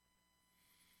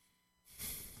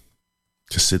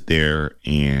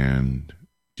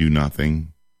do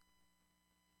nothing,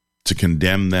 to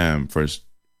condemn them for,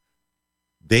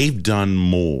 they've done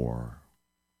more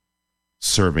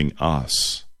serving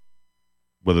us,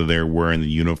 whether they're wearing the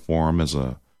uniform as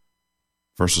a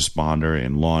first responder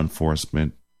in law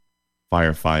enforcement,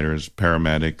 firefighters,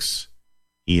 paramedics,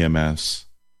 EMS,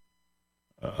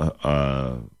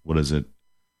 what is it?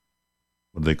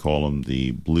 What do they call them?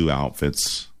 The blue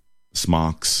outfits,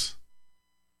 smocks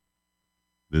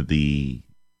that the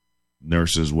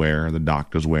nurses wear, the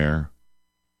doctors wear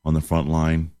on the front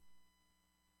line.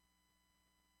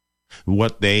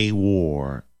 What they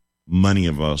wore, many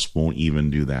of us won't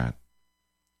even do that.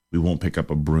 We won't pick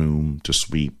up a broom to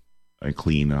sweep and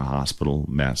clean a hospital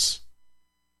mess.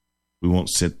 We won't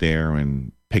sit there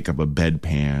and pick up a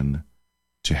bedpan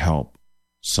to help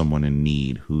someone in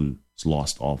need who's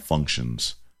lost all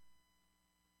functions.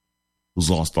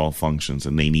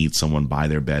 And they need someone by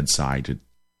their bedside to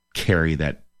carry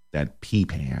that pee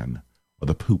pan or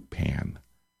the poop pan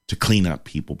to clean up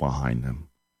people behind them.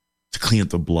 to clean up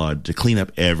the blood, to clean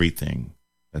up everything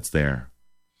that's there.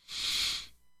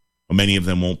 Many of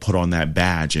them won't put on that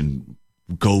badge and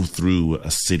go through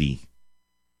a city,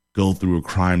 go through a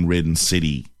crime-ridden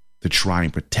city to try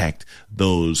and protect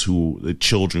the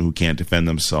children who can't defend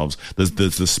themselves, the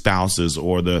spouses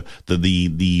or the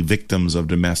victims of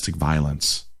domestic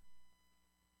violence,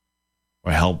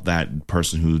 or help that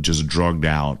person who just drugged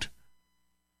out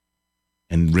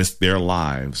and risked their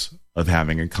lives of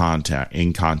having in contact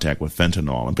with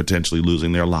fentanyl and potentially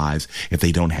losing their lives if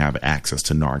they don't have access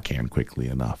to Narcan quickly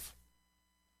enough.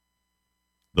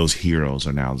 Those heroes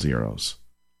are now zeros,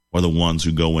 or the ones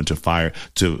who go into fire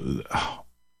to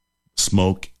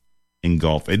smoke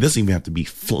engulfed. It doesn't even have to be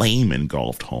flame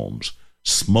engulfed homes.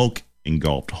 Smoke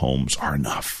engulfed homes are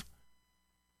enough.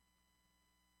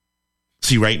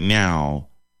 See, right now,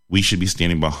 we should be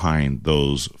standing behind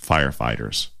those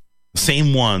firefighters, the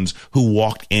same ones who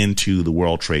walked into the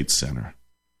World Trade Center,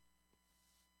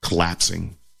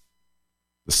 collapsing,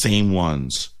 the same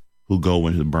ones who go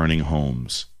into the burning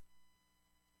homes,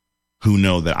 who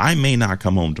know that I may not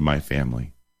come home to my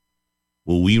family.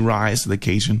 Will we rise to the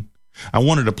occasion? I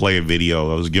wanted to play a video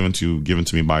that was given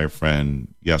to me by a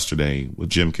friend yesterday with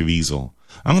Jim Caviezel.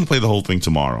 I'm going to play the whole thing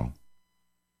tomorrow.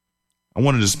 I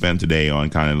wanted to spend today on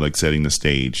kind of like setting the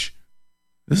stage.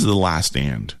 This is The Last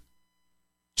Stand.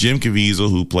 Jim Caviezel,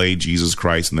 who played Jesus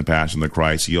Christ in The Passion of the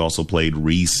Christ, he also played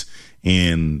Reese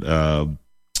in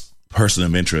Person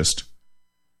of Interest.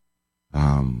 He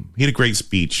had a great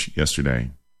speech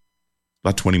yesterday,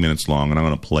 about 20 minutes long, and I'm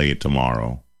going to play it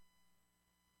tomorrow.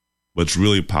 But it's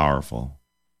really powerful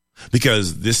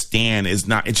because this stand is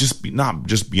not just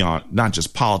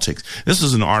politics. This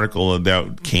is an article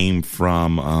that came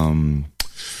from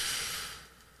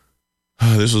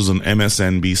this was on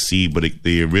MSNBC, but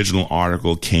the original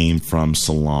article came from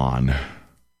Salon.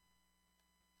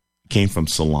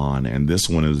 And this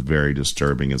one is very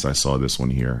disturbing as I saw this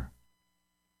one here.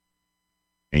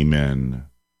 Amen.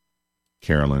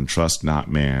 Carolyn, trust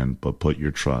not man, but put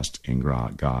your trust in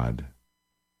God.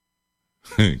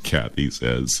 Kathy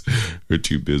says we're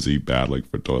too busy battling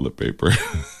for toilet paper.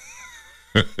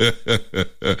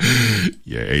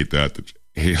 Yeah, ain't that the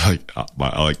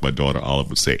like my daughter Olive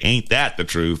would say, ain't that the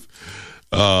truth?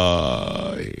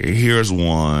 Here's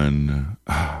one.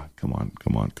 Come on.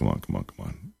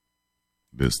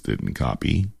 This didn't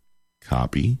copy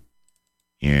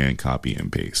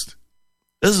and paste.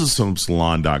 This is from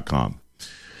salon.com.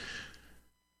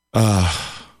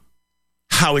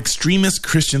 How extremist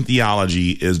Christian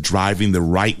theology is driving the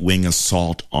right-wing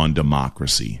assault on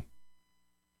democracy.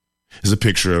 There's a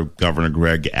picture of Governor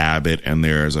Greg Abbott, and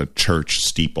there's a church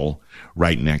steeple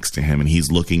right next to him, and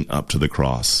he's looking up to the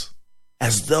cross,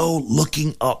 as though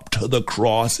looking up to the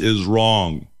cross is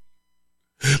wrong.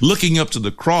 Looking up to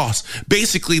the cross.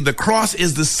 Basically, the cross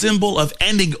is the symbol of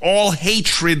ending all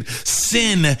hatred,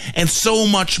 sin, and so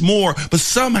much more. But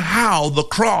somehow the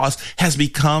cross has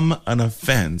become an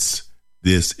offense.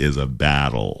 This is a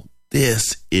battle.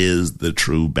 This is the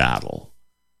true battle.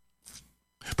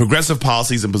 Progressive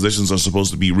policies and positions are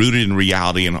supposed to be rooted in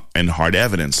reality and hard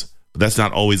evidence. But that's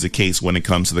not always the case when it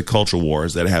comes to the culture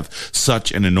wars that have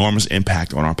such an enormous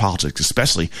impact on our politics,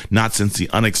 especially not since the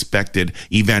unexpected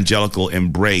evangelical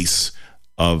embrace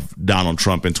of Donald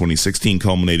Trump in 2016,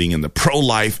 culminating in the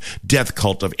pro-life death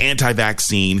cult of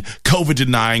anti-vaccine,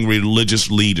 COVID-denying religious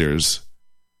leaders.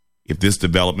 If this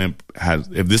development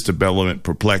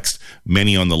perplexed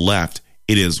many on the left,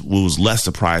 it was less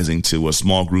surprising to a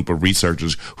small group of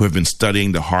researchers who have been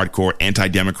studying the hardcore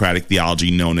anti-democratic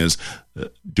theology known as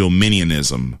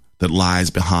dominionism that lies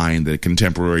behind the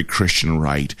contemporary Christian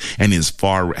right and its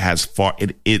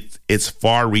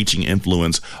far-reaching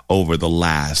influence over the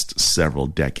last several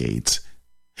decades.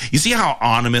 You see how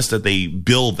ominous that they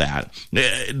build that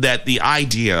the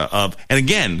idea of, and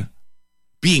again,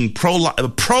 being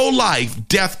pro-life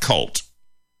death cult.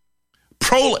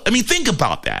 Think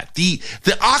about that. The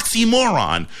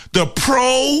oxymoron, the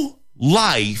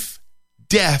pro-life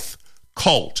death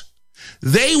cult.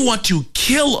 They want to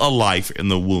kill a life in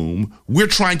the womb. We're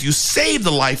trying to save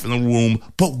the life in the womb,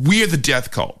 but we're the death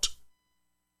cult.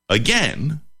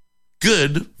 Again,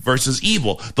 good versus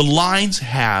evil. The lines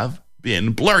have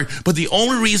been blurred. But the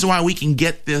only reason why we can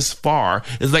get this far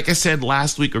is, like I said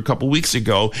last week or a couple weeks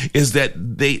ago, is that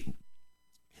they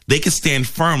can stand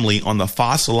firmly on the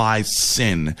fossilized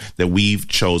sin that we've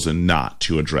chosen not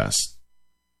to address.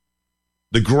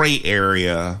 The gray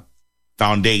area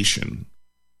foundation.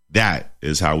 That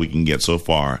is how we can get so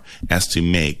far as to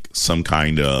make some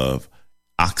kind of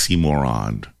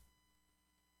oxymoron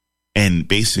and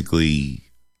basically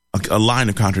a line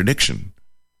of contradiction.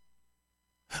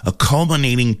 a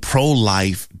culminating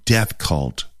pro-life death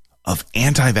cult of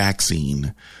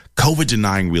anti-vaccine,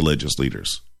 COVID-denying religious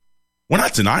leaders. We're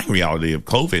not denying the reality of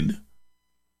COVID.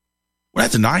 We're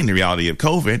not denying the reality of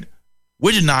COVID.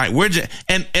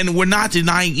 We're not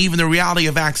denying even the reality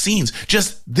of vaccines.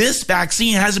 Just this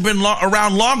vaccine hasn't been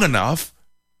around long enough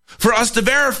for us to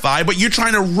verify, but you're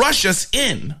trying to rush us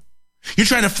in. You're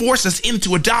trying to force us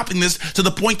into adopting this to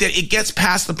the point that it gets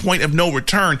past the point of no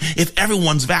return. If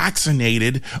everyone's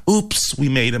vaccinated, oops, we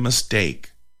made a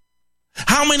mistake.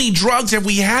 How many drugs have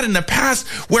we had in the past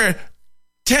where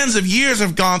tens of years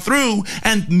have gone through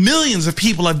and millions of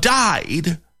people have died?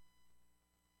 And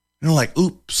they're like,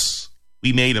 oops,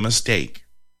 we made a mistake.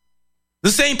 The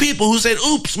same people who said,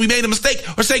 oops, we made a mistake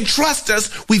are saying, trust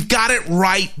us, we've got it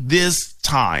right this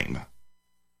time.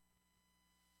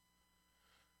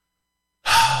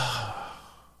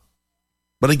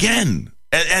 But again,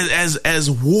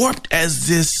 as warped as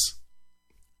this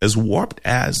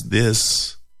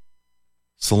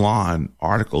Salon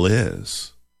article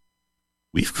is,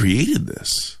 we've created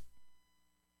this.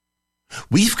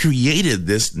 We've created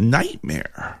this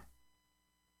nightmare.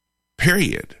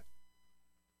 Period.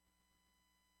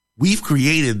 We've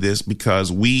created this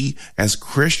because we, as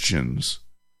Christians,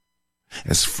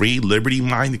 as free,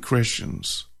 liberty-minded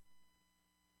Christians,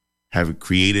 have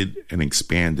created and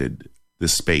expanded the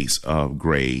space of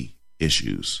gray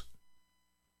issues,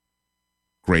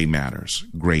 gray matters,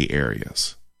 gray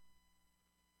areas.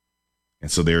 And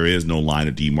so there is no line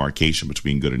of demarcation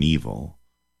between good and evil.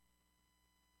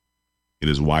 It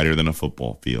is wider than a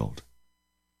football field.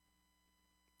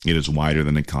 It is wider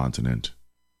than a continent.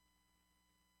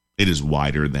 It is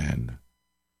wider than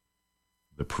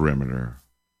the perimeter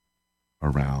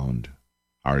around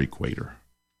our equator.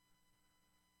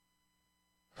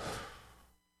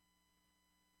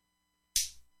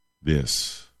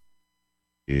 This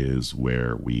is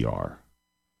where we are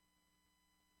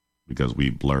because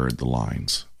we blurred the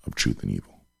lines of truth and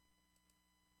evil.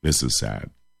 This is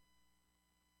sad.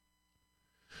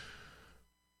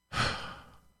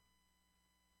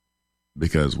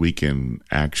 Because we can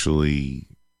actually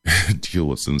deal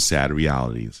with some sad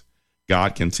realities.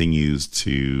 God continues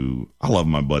to, I love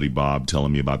my buddy Bob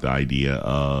telling me about the idea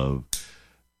of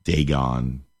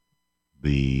Dagon,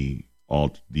 basically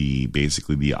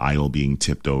the idol being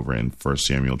tipped over in 1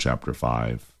 Samuel chapter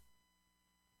 5.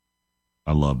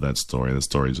 I love that story. The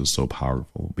story is just so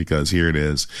powerful because here it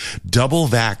is. Double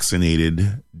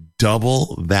vaccinated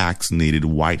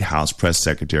White House press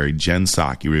secretary Jen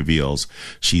Psaki reveals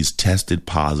she's tested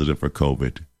positive for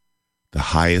COVID, the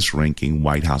highest ranking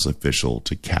White House official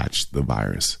to catch the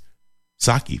virus.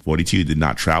 Psaki, 42, did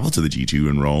not travel to the G2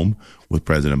 in Rome with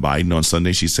President Biden. On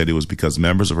Sunday, she said it was because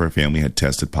members of her family had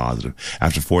tested positive.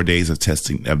 After 4 days of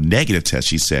negative tests,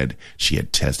 she said she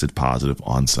had tested positive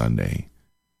on Sunday.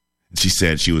 She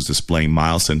said she was displaying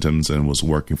mild symptoms and was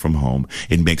working from home.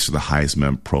 It makes her the highest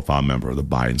profile member of the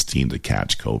Biden's team to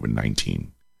catch COVID-19.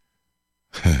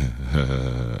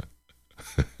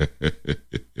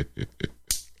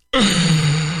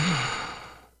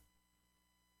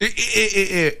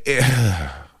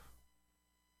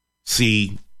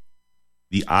 See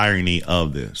the irony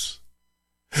of this.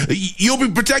 You'll be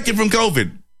protected from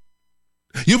COVID.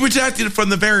 You're protected from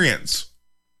the variants.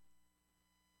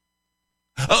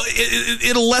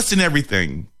 It'll lessen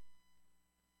everything.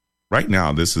 Right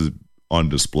now, this is on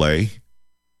display.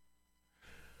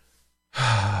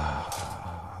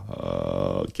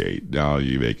 Okay, now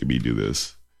you're making me do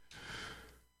this.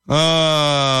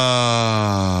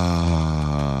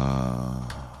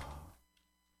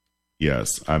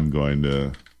 Yes, I'm going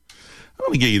to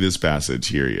get you this passage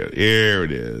here. There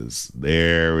it is.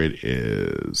 There it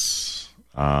is.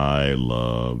 I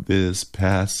love this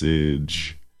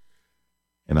passage.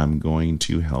 And I'm going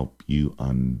to help you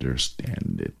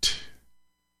understand it.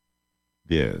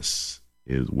 This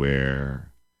is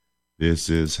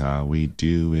how we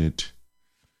do it.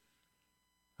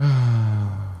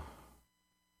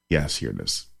 Yes, here it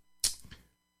is.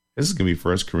 This is going to be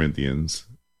 1 Corinthians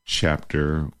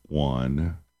chapter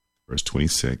 1, verse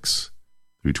 26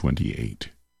 through 28.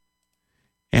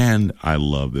 And I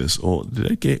love this. Oh,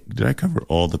 did I cover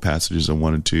all the passages I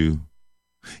wanted to?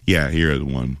 Yeah, here is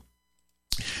one.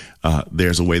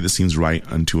 There's a way that seems right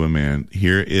unto a man.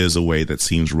 Here is a way that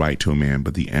seems right to a man,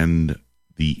 but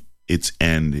its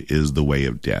end is the way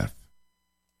of death.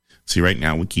 See, right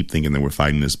now we keep thinking that we're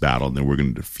fighting this battle and that we're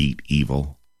going to defeat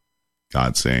evil.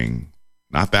 God's saying,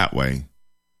 not that way.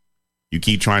 You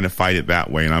keep trying to fight it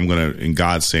that way, and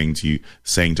God's saying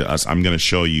to us, I'm going to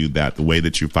show you that the way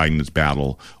that you're fighting this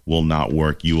battle will not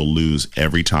work. You will lose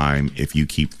every time if you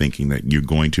keep thinking that you're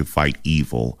going to fight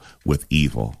evil with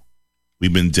evil.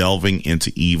 We've been delving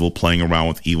into evil, playing around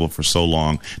with evil for so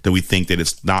long that we think that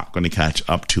it's not going to catch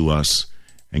up to us.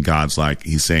 And God's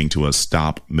he's saying to us,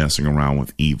 stop messing around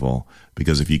with evil,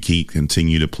 because if you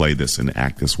continue to play this and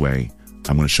act this way,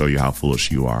 I'm going to show you how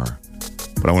foolish you are.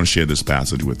 But I want to share this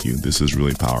passage with you. This is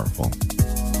really powerful.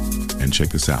 And check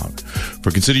this out. For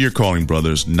consider your calling,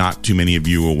 brothers. Not too many of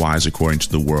you were wise according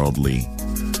to the worldly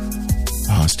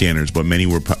standards, but not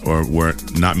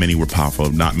many were powerful,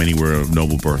 not many were of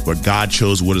noble birth. But God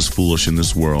chose what is foolish in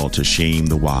this world to shame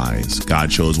the wise.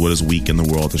 God chose what is weak in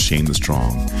the world to shame the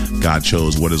strong. God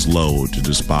chose what is low to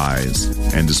despise,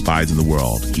 and despise in the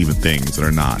world even things that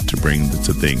are not, to bring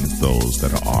to things those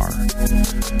that are.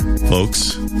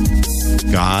 Folks,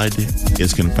 God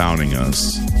is confounding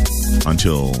us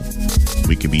until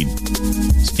we can be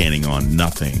standing on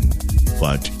nothing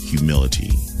but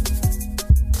humility.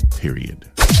 Period.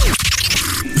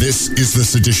 This is the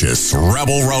seditious,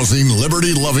 rabble-rousing,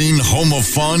 liberty-loving, home of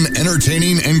fun,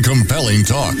 entertaining, and compelling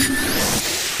talk.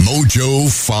 Mojo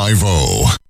 50.